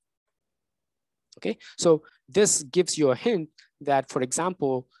pairs. Okay, so this gives you a hint that, for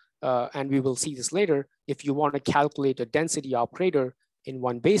example, and we will see this later, if you want to calculate a density operator in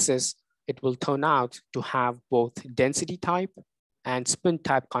one basis, it will turn out to have both density type and spin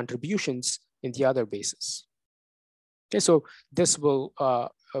type contributions in the other basis. Okay, so this will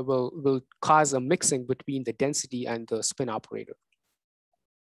cause a mixing between the density and the spin operator.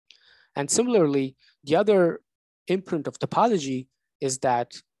 And similarly, the other imprint of topology is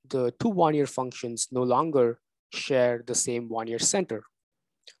that the two Warnier functions no longer share the same Warnier center.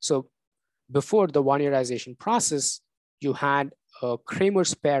 So before the Warnierization process, you had a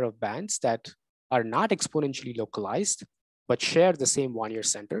Kramer's pair of bands that are not exponentially localized, but share the same Warnier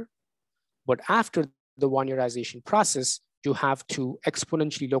center. But after the Warnierization process, you have two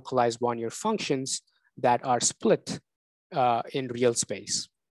exponentially localized Warnier functions that are split in real space.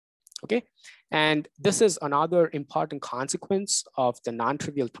 Okay, and this is another important consequence of the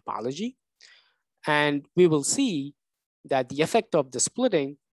non-trivial topology. And we will see that the effect of the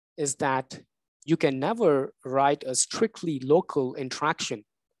splitting is that you can never write a strictly local interaction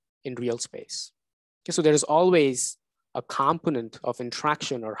in real space. Okay, so there is always a component of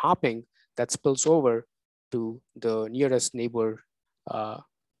interaction or hopping that spills over to the nearest neighbor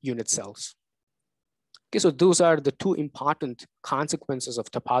unit cells. Okay, so those are the two important consequences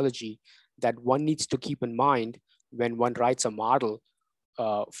of topology that one needs to keep in mind when one writes a model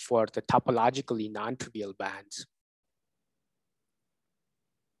for the topologically non-trivial bands.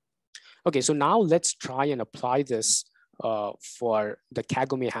 Okay, so now let's try and apply this for the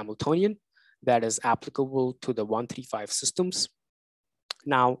Kagome Hamiltonian. that is applicable to the 135 systems.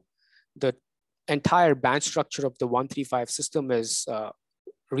 Now, the entire band structure of the 135 system is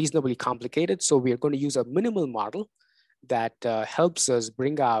reasonably complicated. So we're going to use a minimal model that helps us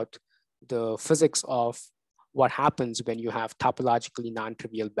bring out the physics of what happens when you have topologically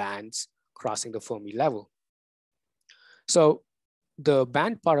non-trivial bands crossing the Fermi level. So the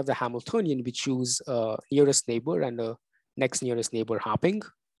band part of the Hamiltonian, we choose nearest neighbor and the next nearest neighbor hopping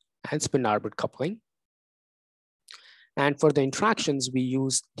and spin-Albert coupling. And for the interactions, we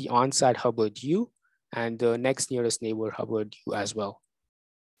use the on-side Hubbard U and the next nearest neighbor Hubbard U as well.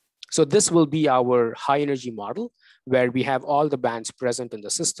 So this will be our high energy model where we have all the bands present in the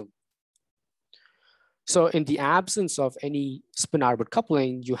system. So in the absence of any spin-Albert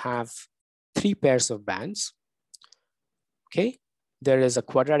coupling, you have 3 pairs of bands. Okay, there is a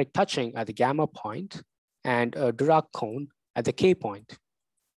quadratic touching at the gamma point and a Dirac cone at the K point.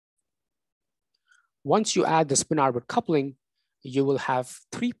 Once you add the spin-Albert coupling, you will have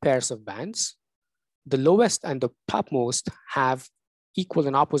 3 pairs of bands. The lowest and the topmost have equal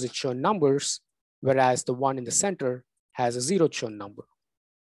and opposite Chern numbers, whereas the one in the center has a 0 Chern number.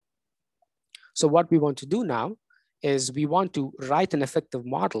 So what we want to do now is we want to write an effective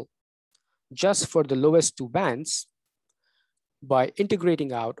model just for the lowest 2 bands by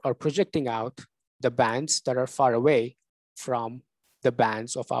integrating out or projecting out the bands that are far away from the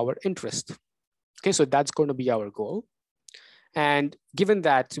bands of our interest. Okay, so that's going to be our goal. And given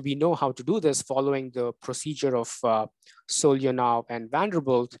that we know how to do this following the procedure of Solyonov and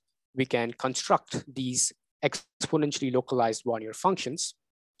Vanderbilt, we can construct these exponentially localized one-year functions.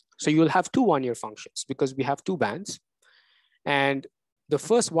 So you'll have 2 one-year functions because we have 2 bands. And the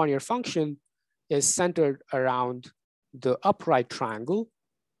first one-year function is centered around the upright triangle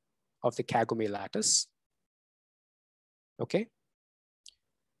of the Kagome lattice. Okay.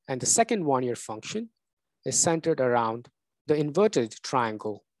 And the second one-year function is centered around the inverted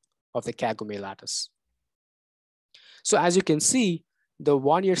triangle of the Kagome lattice. So as you can see, the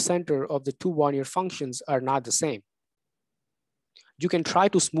one-year center of the 2 one-year functions are not the same. You can try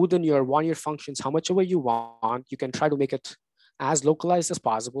to smoothen your one-year functions how much ever you want. You can try to make it as localized as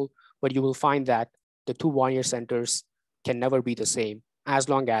possible, but you will find that the 2 one-year centers can never be the same as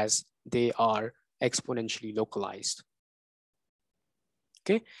long as they are exponentially localized.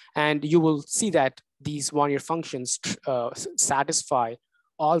 Okay, and you will see that these one-year functions satisfy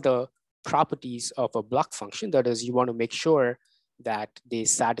all the properties of a block function. That is, you want to make sure that they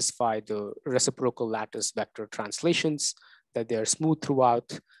satisfy the reciprocal lattice vector translations, that they're smooth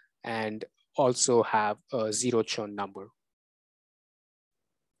throughout, and also have a 0 Chern number.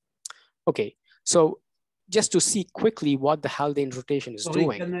 Okay, so just to see quickly what the Haldane rotation is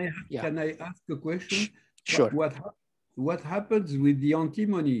doing. Can I ask a question? Sure. What happens with the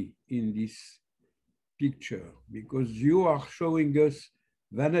antimony in this picture? Because you are showing us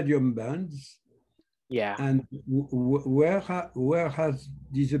vanadium bands. Yeah. And where has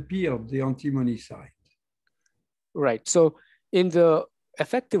disappeared the antimony side? Right. So in the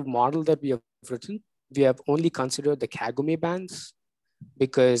effective model that we have written, we have only considered the Kagome bands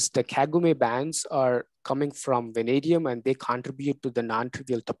because the Kagome bands are coming from vanadium and they contribute to the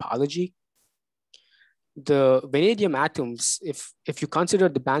non-trivial topology. The vanadium atoms, if you consider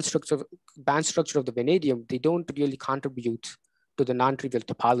the band structure of the vanadium, they don't really contribute to the non-trivial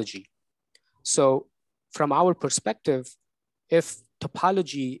topology. So from our perspective, if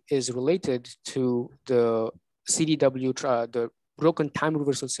topology is related to the CDW, the broken time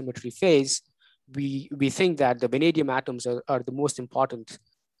reversal symmetry phase, we think that the vanadium atoms are the most important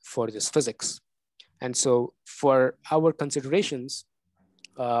for this physics. And so for our considerations,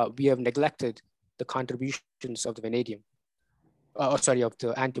 we have neglected the contributions of the vanadium, of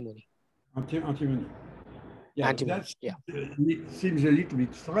the antimony. Antimony. Yeah, antimony, it seems a little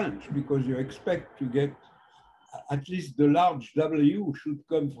bit strange because you expect to get at least the large W should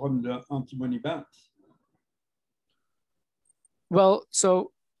come from the antimony bands. Well,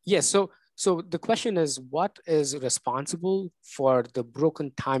 so yes, so the question is, what is responsible for the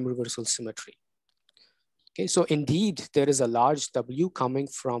broken time reversal symmetry? Okay, so indeed, there is a large W coming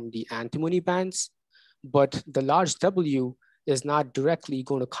from the antimony bands, but the large W is not directly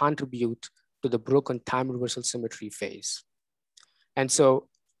going to contribute to the broken time reversal symmetry phase. And so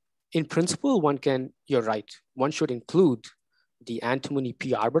in principle, you're right, one should include the antimony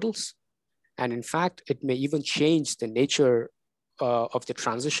p orbitals. And in fact, it may even change the nature of the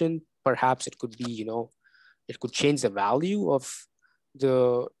transition. Perhaps it could be, it could change the value of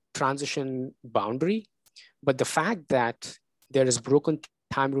the transition boundary. But the fact that there is broken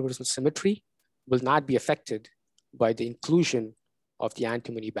time reversal symmetry will not be affected by the inclusion of the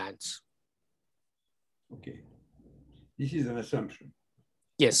antimony bands. Okay, this is an assumption.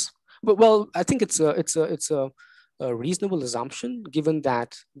 Yes, but well, I think it's a reasonable assumption given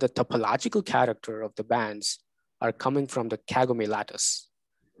that the topological character of the bands are coming from the Kagome lattice.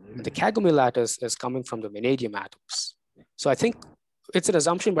 And the Kagome lattice is coming from the vanadium atoms. So I think it's an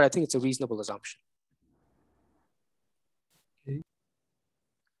assumption, but I think it's a reasonable assumption.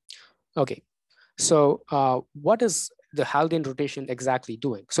 Okay, so what is the Haldane rotation exactly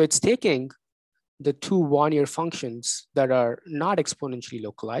doing? So it's taking the two Wannier functions that are not exponentially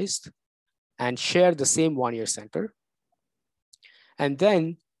localized and share the same Wannier center. And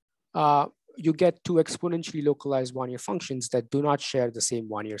then you get two exponentially localized Wannier functions that do not share the same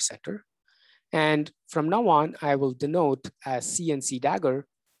Wannier center. And from now on, I will denote as C and C dagger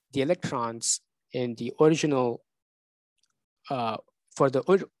the electrons in the original, for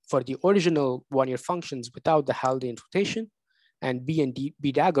the original Wannier functions without the Haldane rotation, and B and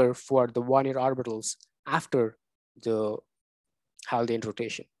B dagger for the Wannier orbitals after the Haldane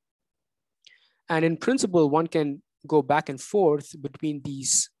rotation. And in principle, one can go back and forth between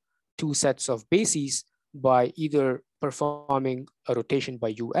these two sets of bases by either performing a rotation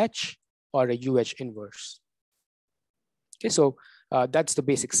by UH or a UH inverse. Okay, so that's the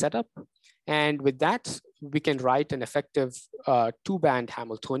basic setup. And with that, we can write an effective two-band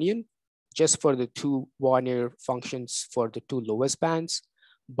Hamiltonian just for the two Wannier functions for the two lowest bands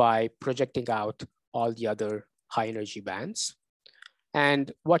by projecting out all the other high energy bands.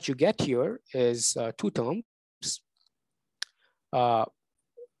 And what you get here is two terms.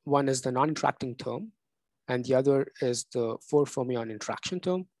 One is the non-interacting term, and the other is the 4 fermion interaction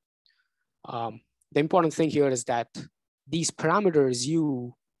term. The important thing here is that these parameters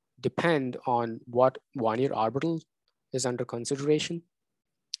U depend on what Wannier orbital is under consideration,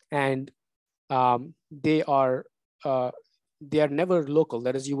 and they are never local.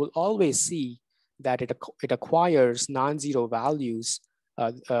 That is, you will always see that it acquires non-zero values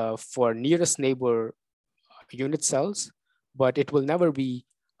for nearest neighbor unit cells, but it will never be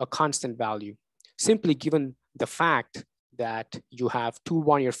a constant value, simply given the fact that you have two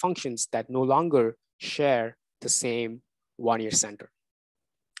Wannier functions that no longer share the same Wannier center.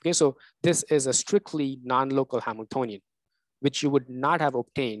 Okay, so this is a strictly non-local Hamiltonian, which you would not have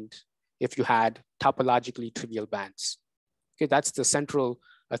obtained if you had topologically trivial bands. Okay, that's the central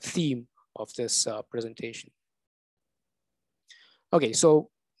theme of this presentation. Okay, so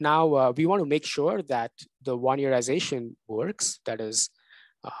now we want to make sure that the Wannierization works. That is,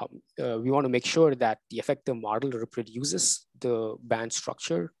 we want to make sure that the effective model reproduces the band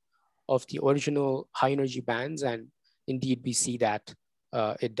structure of the original high energy bands, and indeed we see that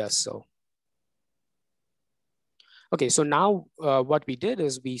it does so. Okay, so now what we did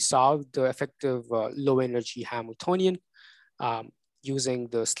is we solved the effective low energy Hamiltonian using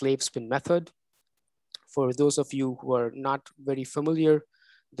the slave spin method. For those of you who are not very familiar,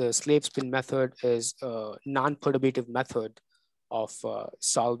 the slave spin method is a non-perturbative method of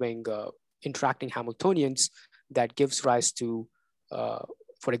solving interacting Hamiltonians that gives rise to,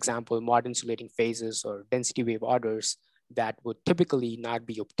 for example, mod insulating phases or density wave orders that would typically not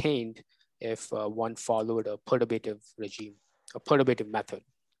be obtained if one followed a perturbative regime, a perturbative method.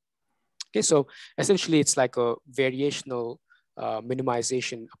 Okay, so essentially it's like a variational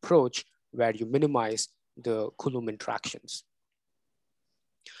minimization approach where you minimize the Coulomb interactions.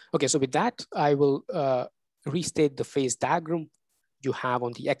 Okay, so with that, I will restate the phase diagram. You have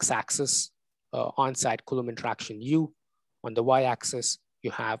on the x-axis on-site Coulomb interaction U. On the y-axis,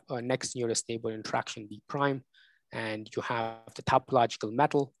 you have a next nearest neighbor interaction B prime, and you have the topological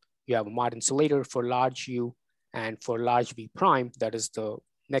metal. You have a mod insulator for large U, and for large V prime, that is the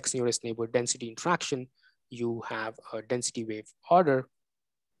next nearest neighbor density interaction, you have a density wave order.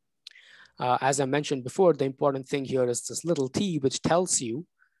 As I mentioned before, the important thing here is this little t, which tells you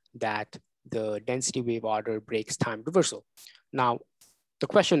that the density wave order breaks time reversal. Now, the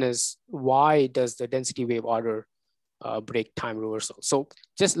question is, why does the density wave order break time reversal? So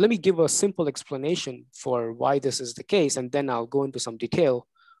just let me give a simple explanation for why this is the case, and then I'll go into some detail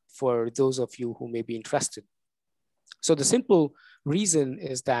for those of you who may be interested. So the simple reason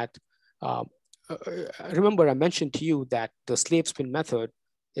is that, remember I mentioned to you that the slave spin method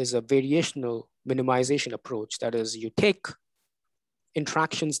is a variational minimization approach. That is, you take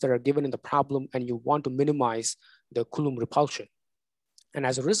interactions that are given in the problem and you want to minimize the Coulomb repulsion. And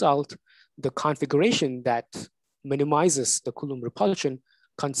as a result, the configuration that minimizes the Coulomb repulsion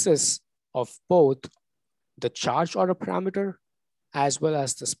consists of both the charge order parameter as well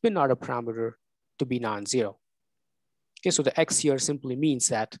as the spin order parameter to be non-zero. Okay, so the X here simply means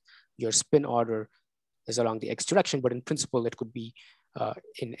that your spin order is along the X direction, but in principle, it could be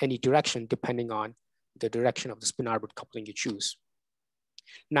in any direction depending on the direction of the spin-orbit coupling you choose.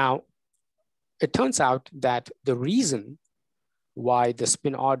 Now, it turns out that the reason why the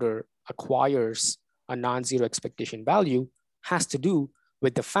spin order acquires a non-zero expectation value has to do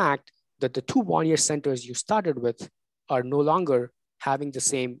with the fact that the two one-year centers you started with are no longer having the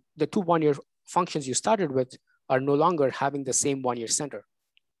same, the two one-year functions you started with are no longer having the same one-year center.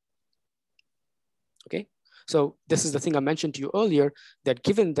 Okay, so this is the thing I mentioned to you earlier, that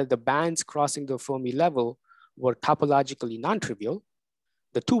given that the bands crossing the Fermi level were topologically non-trivial,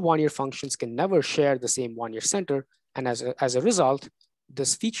 the two one-year functions can never share the same one-year center. And as a result,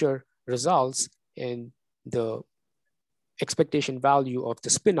 this feature results in the expectation value of the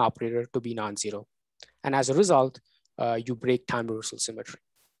spin operator to be non-zero. And as a result, you break time reversal symmetry.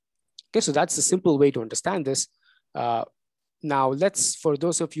 Okay, so that's the simple way to understand this. Now let's, for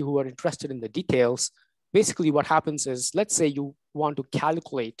those of you who are interested in the details, basically what happens is, let's say you want to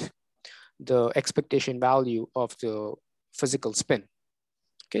calculate the expectation value of the physical spin.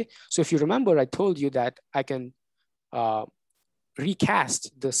 Okay, so if you remember, I told you that I can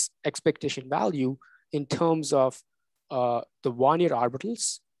recast this expectation value in terms of the one-year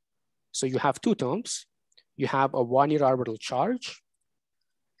orbitals. So you have two terms. You have a one-year orbital charge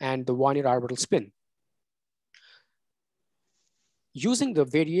and the one-year orbital spin. Using the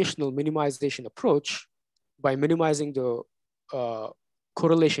variational minimization approach, by minimizing the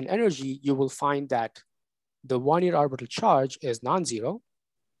correlation energy, you will find that the one-year orbital charge is non-zero,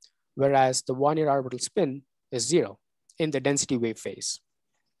 whereas the one-year orbital spin is zero in the density wave phase.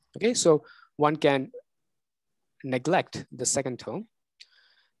 Okay, so one can neglect the second term.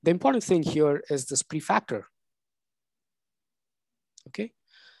 The important thing here is this prefactor. Okay,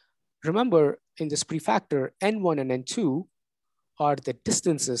 remember in this prefactor, N1 and N2 are the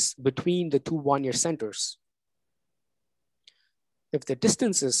distances between the two one-year centers. If the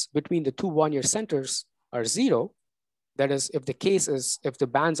distances between the two one-year centers are zero, that is, if the case is, if the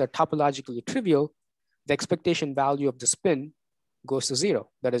bands are topologically trivial, the expectation value of the spin goes to zero.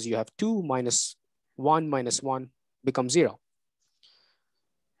 That is, you have 2 minus 1 becomes zero.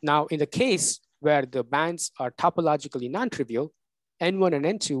 Now, in the case where the bands are topologically non-trivial, N1 and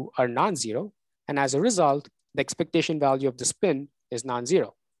N2 are non-zero, and as a result, the expectation value of the spin is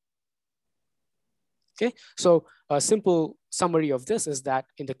non-zero. Okay, so a simple summary of this is that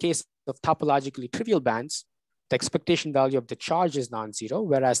in the case of topologically trivial bands, the expectation value of the charge is non-zero,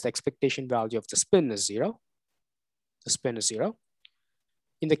 whereas the expectation value of the spin is zero. The spin is zero.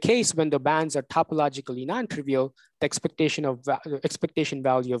 In the case when the bands are topologically non-trivial, the expectation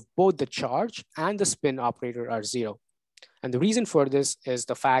value of both the charge and the spin operator are zero. And the reason for this is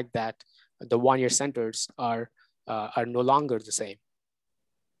the fact that the one-year centers are no longer the same.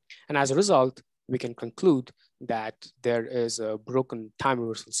 And as a result, we can conclude that there is a broken time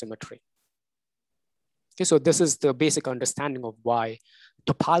reversal symmetry. Okay, so this is the basic understanding of why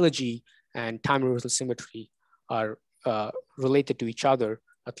topology and time reversal symmetry are related to each other,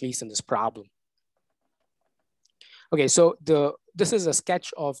 at least in this problem. Okay, so this is a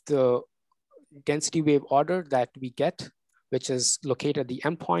sketch of the density wave order that we get, which is located at the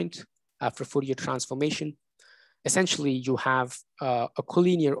endpoint after Fourier transformation. Essentially, you have a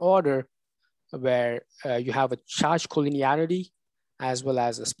collinear order where you have a charge collinearity as well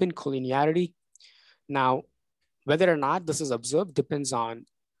as a spin collinearity. Now, whether or not this is observed depends on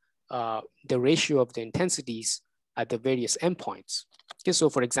the ratio of the intensities at the various endpoints. Okay, so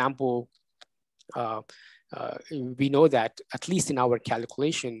for example, we know that at least in our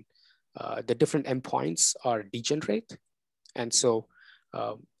calculation, the different endpoints are degenerate. And so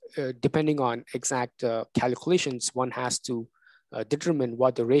depending on exact calculations, one has to determine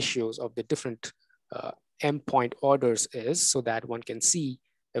what the ratios of the different endpoint orders is so that one can see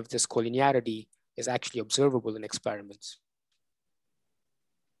if this collinearity is actually observable in experiments.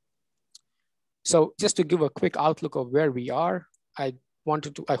 So just to give a quick outlook of where we are, I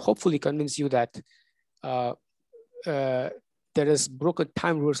hopefully convince you that there is broken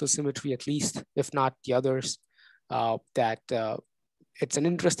time reversal symmetry, at least, if not the others, that it's an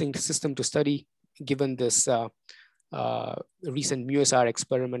interesting system to study given this recent MuSR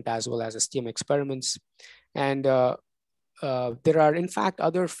experiment as well as STM experiments. And there are, in fact,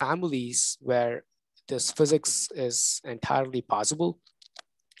 other families where this physics is entirely possible.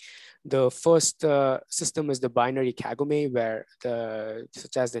 The first system is the binary Kagome, where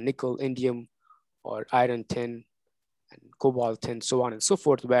such as the nickel, indium, or iron, tin, and cobalt, tin, so on and so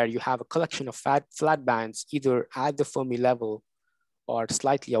forth, where you have a collection of flat bands either at the Fermi level or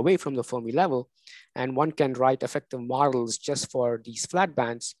slightly away from the Fermi level. And one can write effective models just for these flat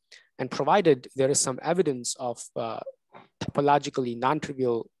bands. And provided there is some evidence of topologically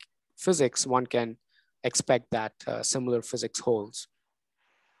non-trivial physics, one can expect that similar physics holds.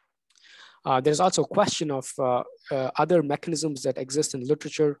 There's also a question of other mechanisms that exist in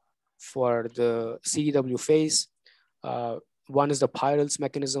literature for the CDW phase. One is the Peierls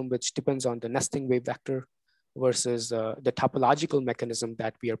mechanism, which depends on the nesting wave vector, versus the topological mechanism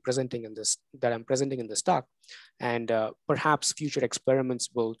that we are presenting in this, that I'm presenting in this talk. And perhaps future experiments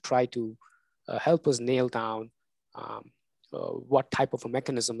will try to help us nail down what type of a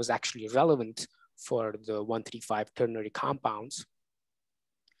mechanism is actually relevant for the 135 ternary compounds.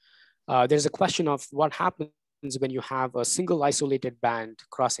 There's a question of what happens when you have a single isolated band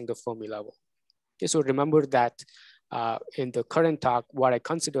crossing the Fermi level. Okay, so remember that in the current talk, what I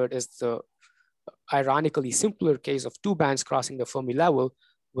considered is the ironically simpler case of two bands crossing the Fermi level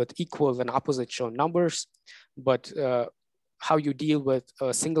with equal and opposite shown numbers. But how you deal with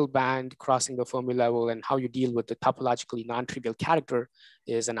a single band crossing the Fermi level and how you deal with the topologically non-trivial character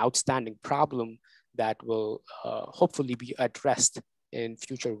is an outstanding problem that will hopefully be addressed in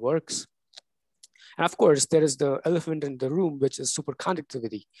future works. And of course, there is the elephant in the room, which is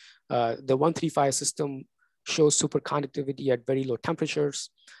superconductivity. The 135 system shows superconductivity at very low temperatures.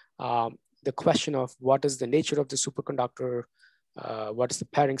 The question of what is the nature of the superconductor, what is the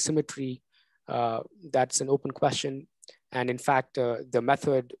pairing symmetry, that's an open question. And in fact, the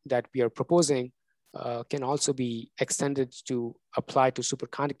method that we are proposing can also be extended to apply to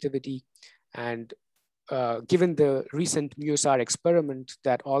superconductivity. And given the recent MUSR experiment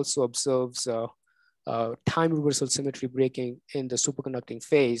that also observes time reversal symmetry breaking in the superconducting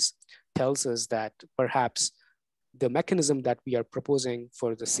phase, tells us that perhaps the mechanism that we are proposing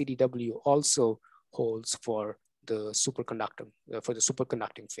for the CDW also holds for the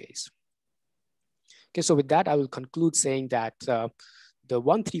superconducting phase. Okay, so with that, I will conclude saying that the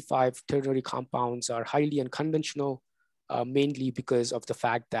 135 ternary compounds are highly unconventional, mainly because of the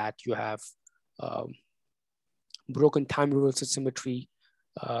fact that you have broken time reversal symmetry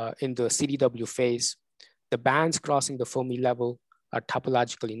in the CDW phase. The bands crossing the Fermi level are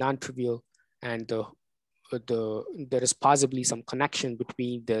topologically non-trivial, and there is possibly some connection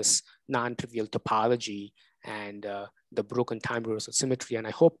between this non-trivial topology and the broken time reversal symmetry. And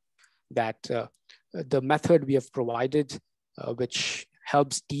I hope that the method we have provided, which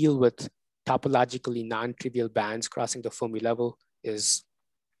helps deal with topologically non-trivial bands crossing the Fermi level, is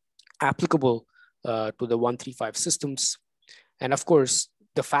applicable to the 135 systems. And of course,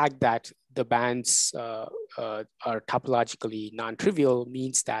 the fact that the bands are topologically non-trivial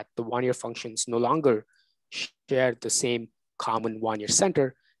means that the one-year functions no longer share the same common one-year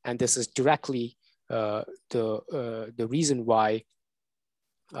center. And this is directly the reason why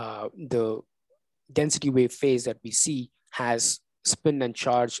the density wave phase that we see has spin and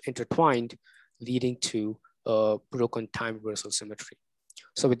charge intertwined, leading to broken time reversal symmetry.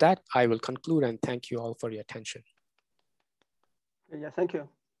 So with that, I will conclude and thank you all for your attention. Yeah, thank you.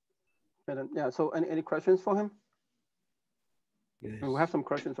 Yeah, so any questions for him? Yes. We have some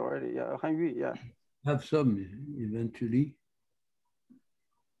questions already. Yeah, Han Yu, yeah. Have some eventually.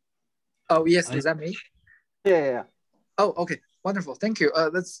 Oh, yes, is that me? Yeah. Oh, okay, wonderful, thank you.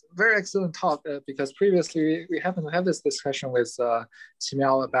 That's very excellent talk because previously we haven't had this discussion with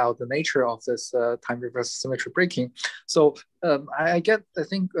Qimiao about the nature of this time reversal symmetry breaking. So I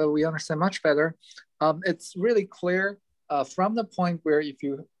think we understand much better. It's really clear from the point where if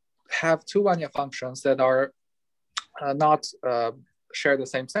you have two one-year functions that are not share the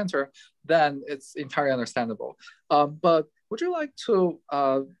same center, then it's entirely understandable. But would you like to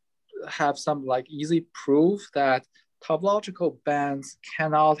have some like easy proof that topological bands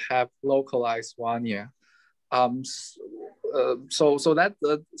cannot have localized one-year? So that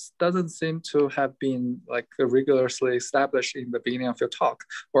doesn't seem to have been like rigorously established in the beginning of your talk,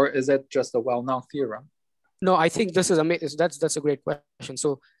 or is it just a well-known theorem? No, I think this is amazing. That's a great question.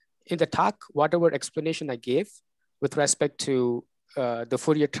 So in the talk, whatever explanation I gave with respect to the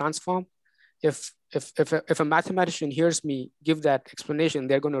Fourier transform, if a mathematician hears me give that explanation,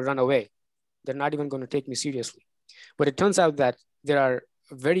 they're going to run away. They're not even going to take me seriously. But it turns out that there are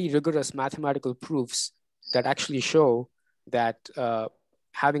very rigorous mathematical proofs that actually show that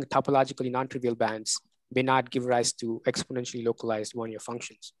having topologically non-trivial bands may not give rise to exponentially localized one-year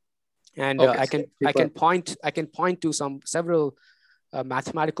functions. And okay, I can point to several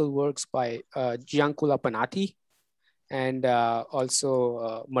mathematical works by Giancola Panatti and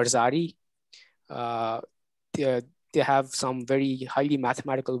also Marzari. They have some very highly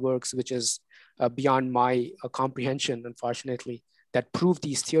mathematical works, which is beyond my comprehension, unfortunately, that prove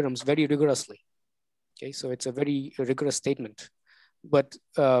these theorems very rigorously. Okay, so it's a very rigorous statement. But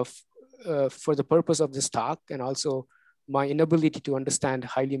for the purpose of this talk and also my inability to understand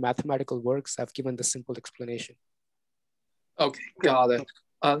highly mathematical works, I've given the simple explanation. Okay, got it.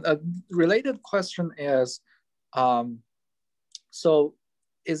 A related question is, so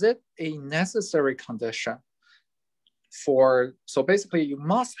is it a necessary condition for, so basically you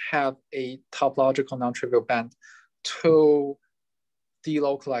must have a topological non-trivial band to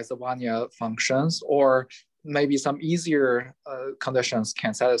delocalize the Vanya functions, or maybe some easier conditions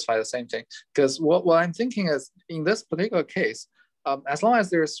can satisfy the same thing? Because what I'm thinking is, in this particular case, as long as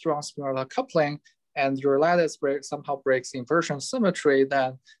there is strong spin-orbital coupling and your lattice somehow breaks inversion symmetry,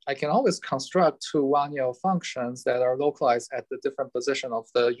 then I can always construct two Vanya functions that are localized at the different position of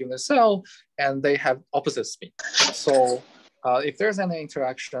the unit cell, and they have opposite spin. So if there's any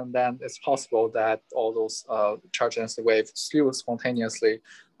interaction, then it's possible that all those charge density waves still spontaneously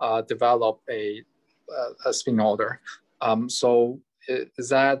develop a spin order. So is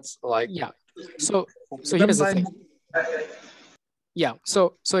that like? Yeah. So here's the thing. Yeah.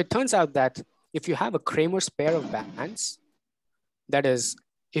 So it turns out that if you have a Kramer's pair of bands, that is,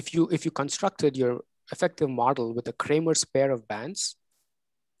 if you constructed your effective model with a Kramer's pair of bands,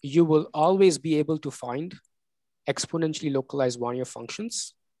 you will always be able to find exponentially localized Vanya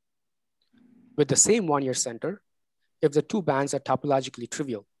functions with the same Vanya center if the two bands are topologically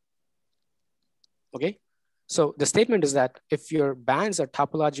trivial. Okay, so the statement is that if your bands are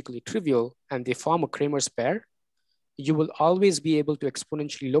topologically trivial and they form a Kramer's pair, you will always be able to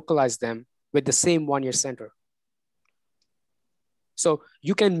exponentially localize them with the same Vanya center. So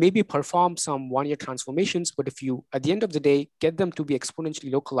you can maybe perform some Vanya transformations, but if you, at the end of the day, get them to be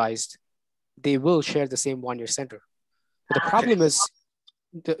exponentially localized, they will share the same Vanya center. But the problem is,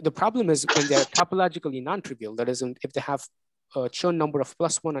 the problem is when they're topologically non-trivial, that is, if they have a Chern number of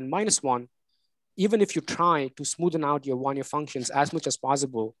 +1 and -1, even if you try to smoothen out your Vanya functions as much as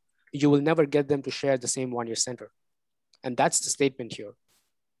possible, you will never get them to share the same Vanya center. And that's the statement here.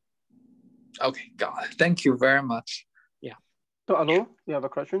 Okay, got it. Thank you very much. Yeah. So Alon, you have a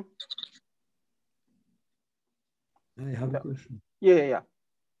question? I have a question. Yeah.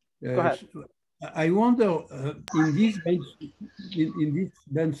 Go ahead. I wonder, in these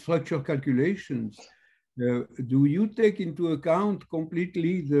band structure calculations, do you take into account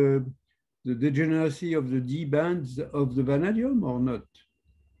completely the degeneracy of the D bands of the vanadium or not?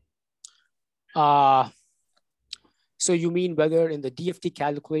 So you mean whether in the DFT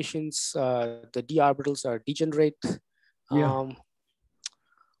calculations, the D orbitals are degenerate? Yeah.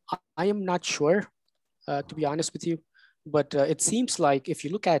 I am not sure, to be honest with you, but it seems like if you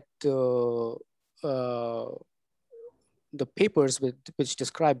look at the papers which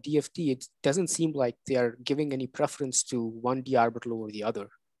describe DFT, it doesn't seem like they are giving any preference to one D orbital over the other.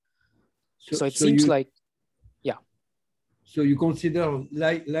 So it seems like, yeah. So you consider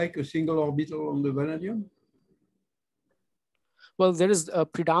like a single orbital on the vanadium? Well, there is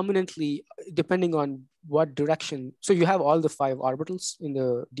predominantly, depending on what direction. So you have all the 5 orbitals in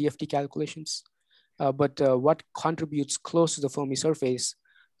the DFT calculations, but what contributes close to the Fermi surface,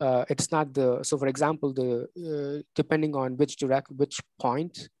 it's not the, so for example, depending on which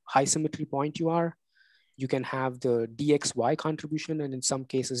point, high symmetry point you are, you can have the DXY contribution, and in some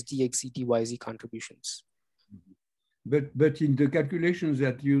cases, DXZ, DYZ contributions. But in the calculations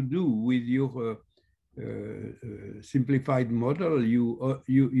that you do with your simplified model,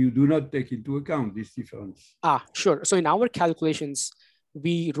 you do not take into account this difference. Sure. So in our calculations,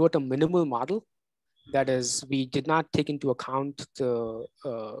 we wrote a minimal model. That is, we did not take into account the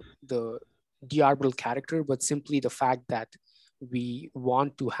d orbital character, but simply the fact that we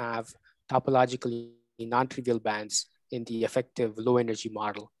want to have topologically non-trivial bands in the effective low energy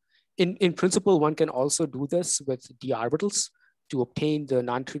model. In principle, one can also do this with d orbitals to obtain the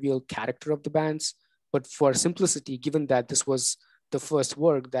non-trivial character of the bands. But for simplicity, given that this was the first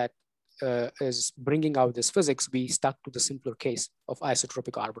work that is bringing out this physics, we stuck to the simpler case of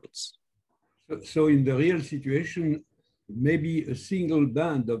isotropic orbitals. So in the real situation, maybe a single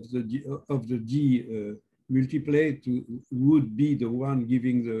band of the D multiplet would be the one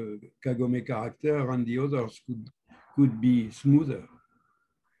giving the Kagome character, and the others could be smoother.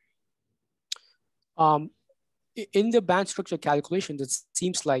 In the band structure calculations, it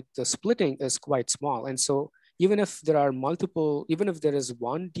seems like the splitting is quite small. And so even if there are multiple, even if there is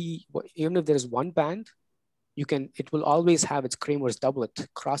one band, it will always have its Kramer's doublet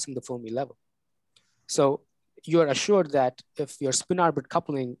crossing the Fermi level. So you're assured that if your spin orbit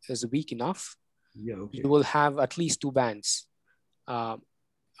coupling is weak enough, you will have at least 2 bands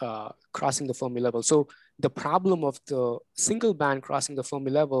crossing the Fermi level. So the problem of the single band crossing the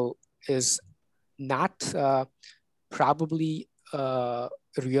Fermi level is not probably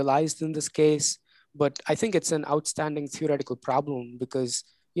realized in this case, But I think it's an outstanding theoretical problem because,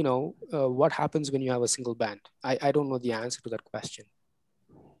 you know, what happens when you have a single band? I don't know the answer to that question.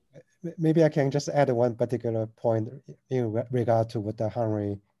 Maybe I can just add one particular point in regard to what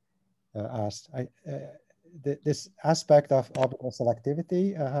Henry asked. This aspect of orbital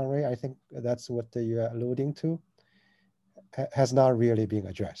selectivity, Henry, I think that's what you're alluding to, has not really been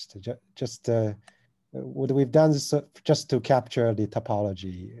addressed. Just what we've done is just to capture the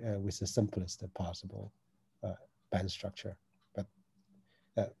topology with the simplest possible band structure. But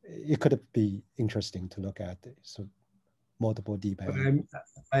it could be interesting to look at so multiple D band.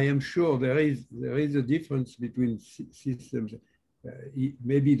 I am sure there is a difference between systems.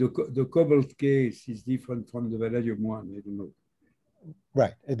 Maybe the cobalt case is different from the vanadium one. I don't know.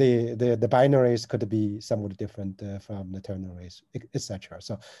 Right. The binaries could be somewhat different from the ternaries, etc.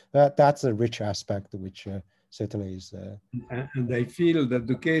 So that's a rich aspect, which certainly is. And I feel that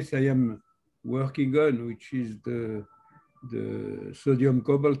the case I am working on, which is the sodium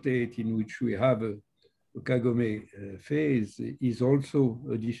cobaltate, in which we have a Kagome phase, is also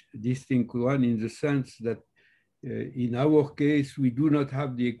a distinct one in the sense that in our case we do not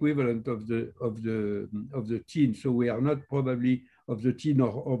have the equivalent of the tin, so we are not probably of the tin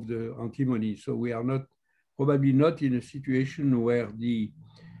or of the antimony, so we are not probably not in a situation where the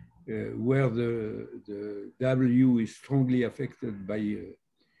W is strongly affected by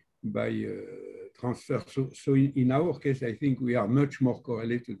transfer. So in our case, I think we are much more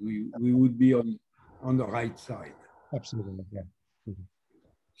correlated. We would be on the right side. Absolutely, yeah. Mm-hmm.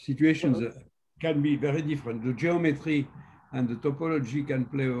 Situations can be very different. The geometry and the topology can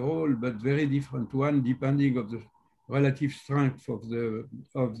play a role, but very different one depending of the relative strength of the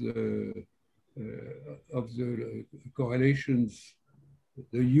correlations,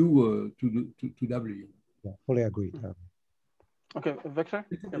 the U to W. Yeah, fully agreed. Okay, Victor,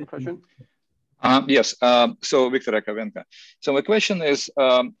 you have a question? Yes. So Victor Akavenka. So my question is,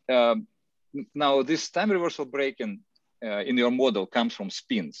 now this time reversal breaking in your model comes from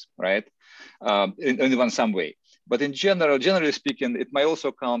spins, right? In some way. But in general, generally speaking, it might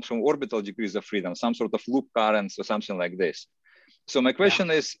also come from orbital degrees of freedom, some sort of loop currents or something like this. So my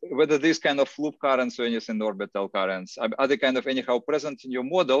question is whether these kind of loop currents or anything orbital currents are they kind of anyhow present in your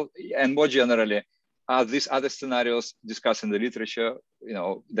model, and more generally, are these other scenarios discussed in the literature, you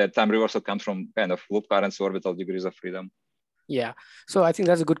know, that time reversal comes from kind of loop currents, orbital degrees of freedom? Yeah, so I think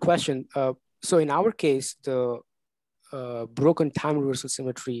that's a good question. So in our case, the broken time reversal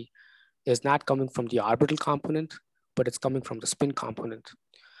symmetry is not coming from the orbital component, but it's coming from the spin component.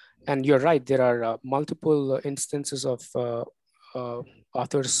 And you're right, there are multiple instances of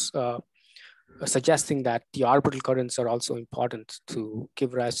authors suggesting that the orbital currents are also important to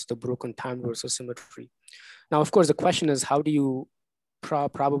give rise to the broken time reversal symmetry. Now, of course, the question is, how do you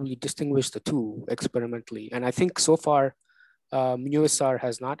probably distinguish the two experimentally? And I think so far, MUSR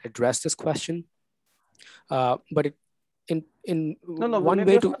has not addressed this question, but one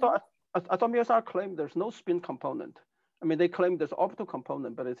way to... I thought MUSR claimed there's no spin component. I mean, they claim there's orbital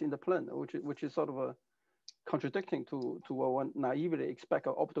component, but it's in the plane, which is sort of a contradicting to what one naively expect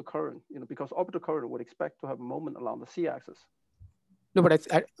an orbital current, you know, because orbital current would expect to have a moment along the c-axis. No, but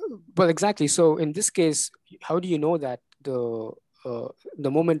well, exactly. So in this case, how do you know that the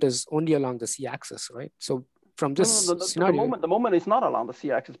moment is only along the c-axis, right? So from this scenario, the moment is not along the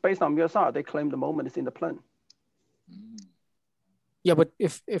c-axis. Based on MUSR, they claim the moment is in the plane. Yeah, but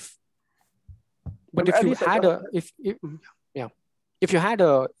if you had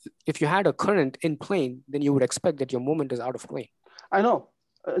a current in plane, then you would expect that your moment is out of plane. I know.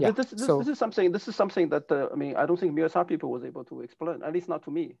 This is something that I mean, I don't think MUSR people was able to explain, at least not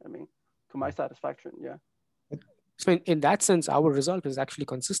to me. I mean, to my satisfaction. Yeah. So in that sense, our result is actually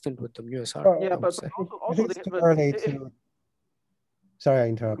consistent with the MUSR. Yeah, but also it's too early to. Sorry, I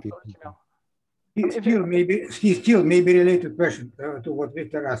interrupt you. He still may be related question to what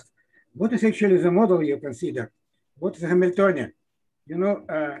Victor asked. What is actually the model you consider? What is Hamiltonian? You know,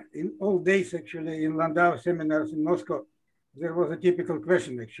 in old days, actually, in Landau seminars in Moscow, there was a typical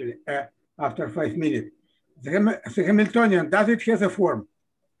question, actually, after 5 minutes. The Hamiltonian, does it have a form?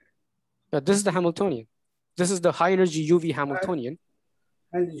 This is the Hamiltonian. This is the high energy UV Hamiltonian.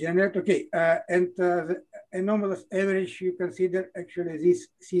 And generate, okay. And the anomalous average, you consider actually this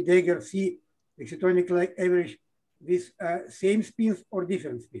C dagger C excitonic-like average with same spins or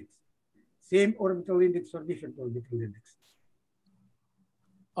different spins? Same orbital index or different orbital index?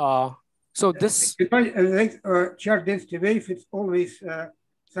 So this charge density wave, it's always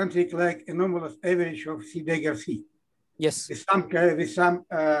something like anomalous average of C dagger C. Yes. With some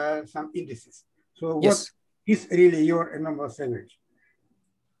indices. So what is really your anomalous average?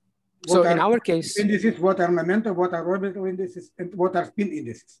 So in our case, indices, what are momentum, what are orbital indices, and what are spin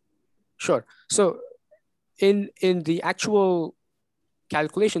indices? Sure. So in the actual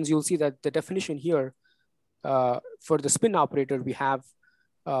calculations, you'll see that the definition here for the spin operator, we have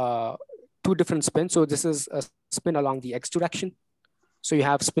two different spins. So this is a spin along the x direction. So you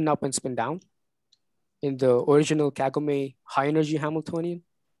have spin up and spin down in the original Kagome high energy Hamiltonian.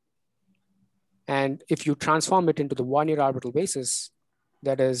 And if you transform it into the one-year orbital basis,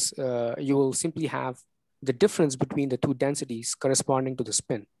 that is, you will simply have the difference between the two densities corresponding to the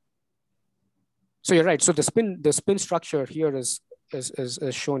spin. So you're right. So the spin structure here is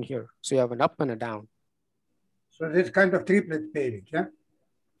shown here. So you have an up and a down. So this kind of triplet pairing, yeah?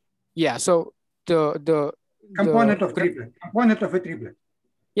 Yeah. So the component of triplet, component of a triplet.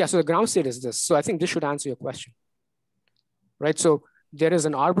 Yeah. So the ground state is this. So I think this should answer your question, right? So there is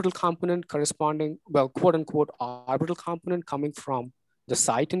an orbital component corresponding, well, quote unquote, orbital component coming from the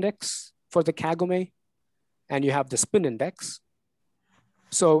site index for the Kagome, and you have the spin index.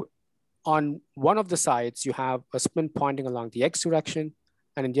 So on one of the sides, you have a spin pointing along the x direction,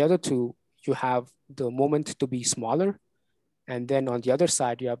 and in the other two, you have the moment to be smaller. And then on the other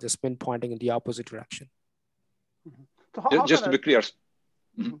side, you have the spin pointing in the opposite direction. So just to be clear,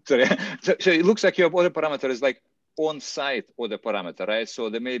 sorry. So it looks like your other parameter is like on-site other parameter, right? So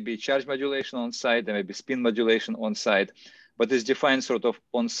there may be charge modulation on-site, there may be spin modulation on-site, but it's defined sort of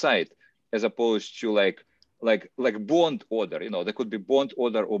on-site as opposed to like bond order. You know, there could be bond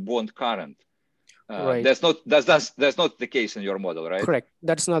order or bond current. Right. That's not the case in your model, right? Correct.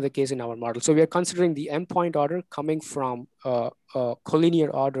 That's not the case in our model. So we are considering the endpoint order coming from a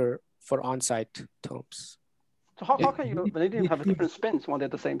collinear order for on-site terms. So how can you vanadium have different spins when they're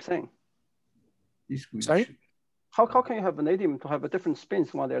the same thing? Sorry? How can you have vanadium to have a different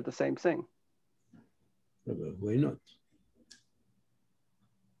spins when they're the same thing? Why not?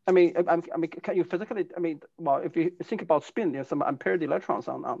 I mean, can you physically? I mean, well, if you think about spin, there's some unpaired electrons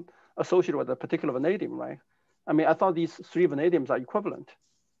associated with a particular vanadium, right? I mean, I thought these three vanadiums are equivalent.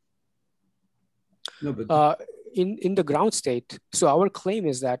 No, but in the ground state. So our claim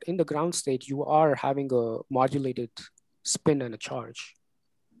is that in the ground state, you are having a modulated spin and a charge.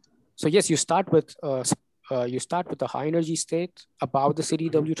 So yes, you start with a high energy state above the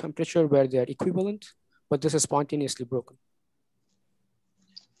CDW temperature where they're equivalent, but this is spontaneously broken.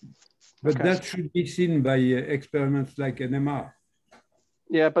 But that should be seen by experiments like NMR.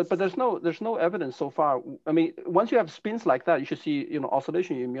 Yeah, but there's no evidence so far. I mean, once you have spins like that, you should see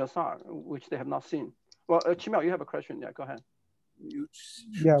oscillation in MUSR, which they have not seen. Well, Chimiao, you have a question? Yeah, go ahead.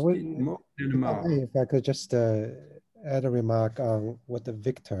 Yeah, if I could just add a remark on what the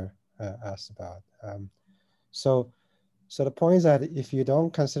Victor asked about. So the point is that if you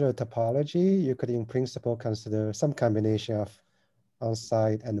don't consider topology, you could in principle consider some combination of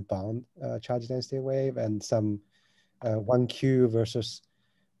on-site and bound charge density wave and some 1Q versus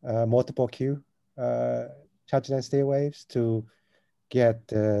multiple Q charge density waves to get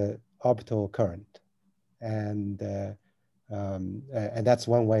the orbital current. And that's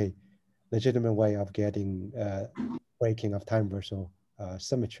one way, legitimate way of getting breaking of time reversal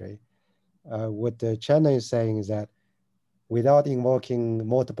symmetry. What the Chandan is saying is that without invoking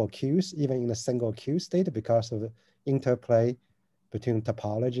multiple Qs, even in a single Q state, because of the interplay between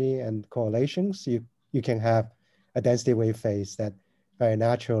topology and correlations, you can have a density wave phase that very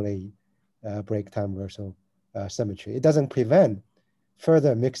naturally break time reversal symmetry. It doesn't prevent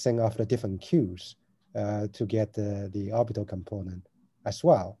further mixing of the different Qs to get the orbital component as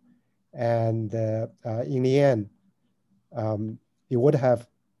well. And in the end, it would have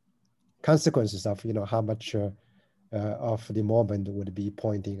consequences of how much of the moment would be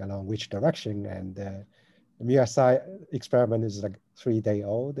pointing along which direction. And the MUSI experiment is like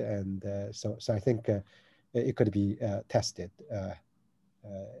 3-day-old, and so I think it could be tested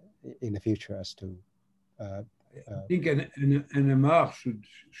in the future as to. I think an NMR should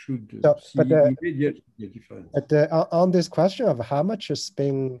see immediately the difference. But on this question of how much a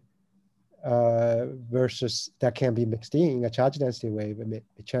spin versus that can be mixed in a charge density wave,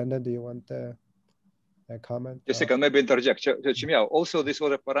 Chandan, do you want a comment? Just a second, maybe interject. Chimiao, also this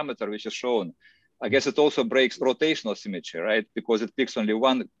other parameter which is shown, I guess it also breaks rotational symmetry, right? Because it picks only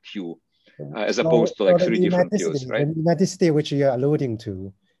one Q as opposed to like 3 different Qs, right? The pneumaticity which you're alluding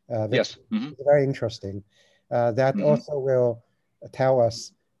to, yes, is very interesting. That also will tell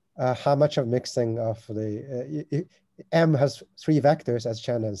us how much of mixing of the M has 3 vectors, as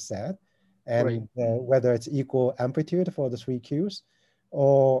Chandan said, and whether it's equal amplitude for the 3 Qs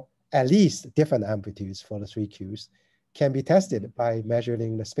or at least different amplitudes for the 3 Qs can be tested by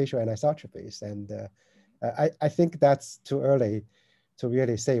measuring the spatial anisotropies. And I think that's too early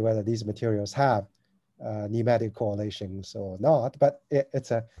really say whether these materials have nematic correlations or not, but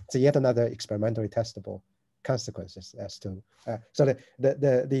it's yet another experimentally testable consequences as to so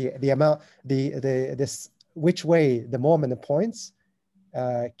the amount this which way the moment points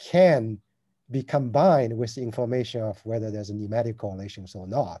can be combined with information of whether there's a nematic correlations or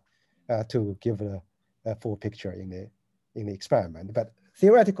not to give a full picture in the experiment. But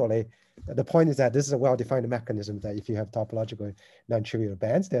theoretically, the point is that this is a well-defined mechanism that if you have topological non-trivial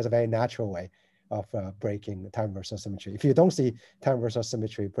bands, there's a very natural way of breaking time reversal symmetry. If you don't see time reversal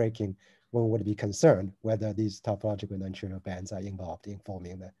symmetry breaking, one would be concerned whether these topological non-trivial bands are involved in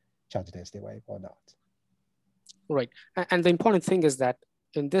forming the charge density wave or not. Right, and the important thing is that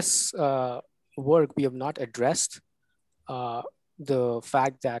in this work, we have not addressed the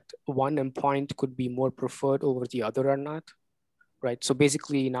fact that one endpoint could be more preferred over the other or not, right? So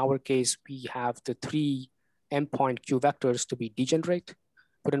basically, in our case, we have the 3 endpoint Q vectors to be degenerate,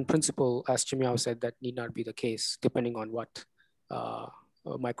 but in principle, as Chimiao said, that need not be the case, depending on what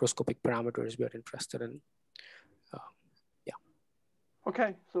microscopic parameters we are interested in. Yeah.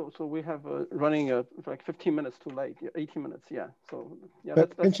 Okay, so we have running like 15 minutes too late, 18 minutes, yeah. So yeah,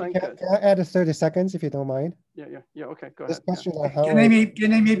 but that's can I add 30 seconds if you don't mind? Yeah, okay, go this ahead. Question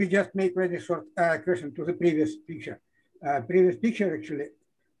Can I maybe just make very short question to the previous picture? Previous picture, actually,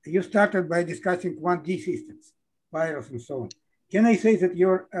 you started by discussing 1D systems, virus and so on. Can I say that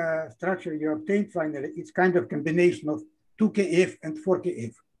your structure you obtained finally, it's kind of combination of 2kF and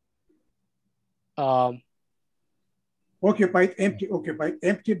 4kF? Occupied,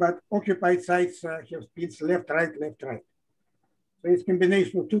 empty, but occupied sites have spins left, right. So it's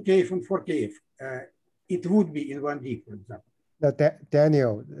combination of 2kF and 4kF. It would be in 1D, for example. No,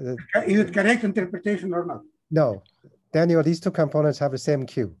 Daniel. Is it correct interpretation or not? No, Daniel, these 2 components have the same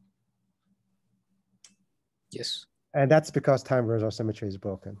Q. Yes. And that's because time reversal symmetry is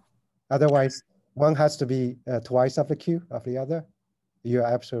broken. Otherwise, one has to be twice of the Q of the other. You're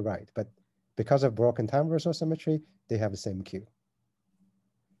absolutely right. But because of broken time reversal symmetry, they have the same Q.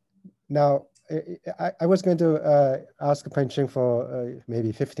 Now, I was going to ask Peng-Cheng for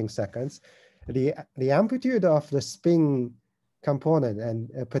maybe 15 seconds. The amplitude of the spin component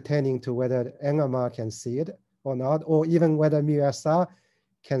and pertaining to whether NMR can see it or not, or even whether μSR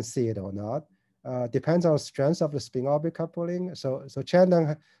can see it or not, depends on the strength of the spin-orbit coupling. So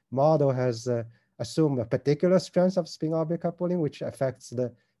Chandan model has assumed a particular strength of spin-orbit coupling, which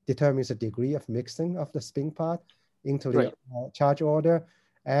determines the degree of mixing of the spin part into the charge order.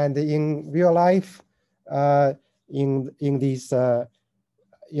 And in real life, in these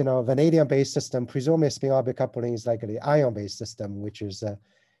vanadium-based system, presumably spin-orbit coupling is like the ion-based system, which is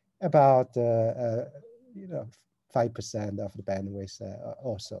about 5% of the bandwidth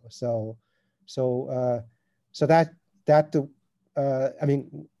also. So that I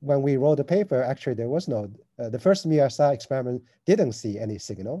mean, when we wrote the paper, actually there was no, the first μSR experiment didn't see any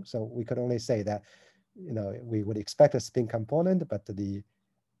signal. So we could only say that, we would expect a spin component, but the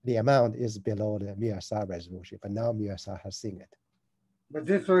amount is below the μSR resolution, but now μSR has seen it. But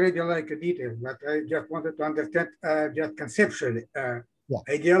that's already like a detail, but I just wanted to understand just conceptually,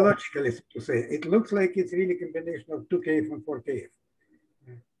 ideologically to say, it looks like it's really a combination of 2kF and 4kF,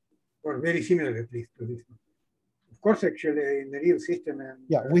 or very similar at least to this one. Of course, actually, in the real system. And,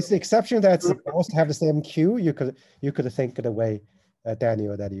 with the exception that it's supposed to have the same Q, you could think the way,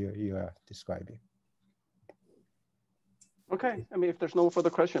 Daniel, that you are describing. Okay, I mean, if there's no further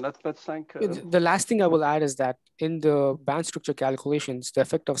question, let's thank. The last thing I will add is that in the band structure calculations, the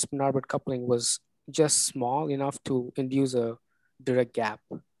effect of spin-orbit coupling was just small enough to induce a direct gap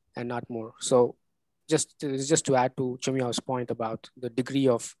and not more. So just to add to Chimiao's point about the degree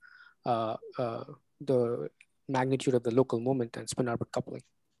of the magnitude of the local moment and spin-orbit coupling.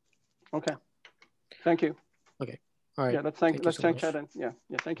 Okay, thank you. Okay, all right. Yeah, let's thank Chandan. Yeah,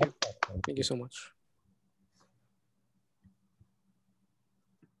 thank you. Thank you so much.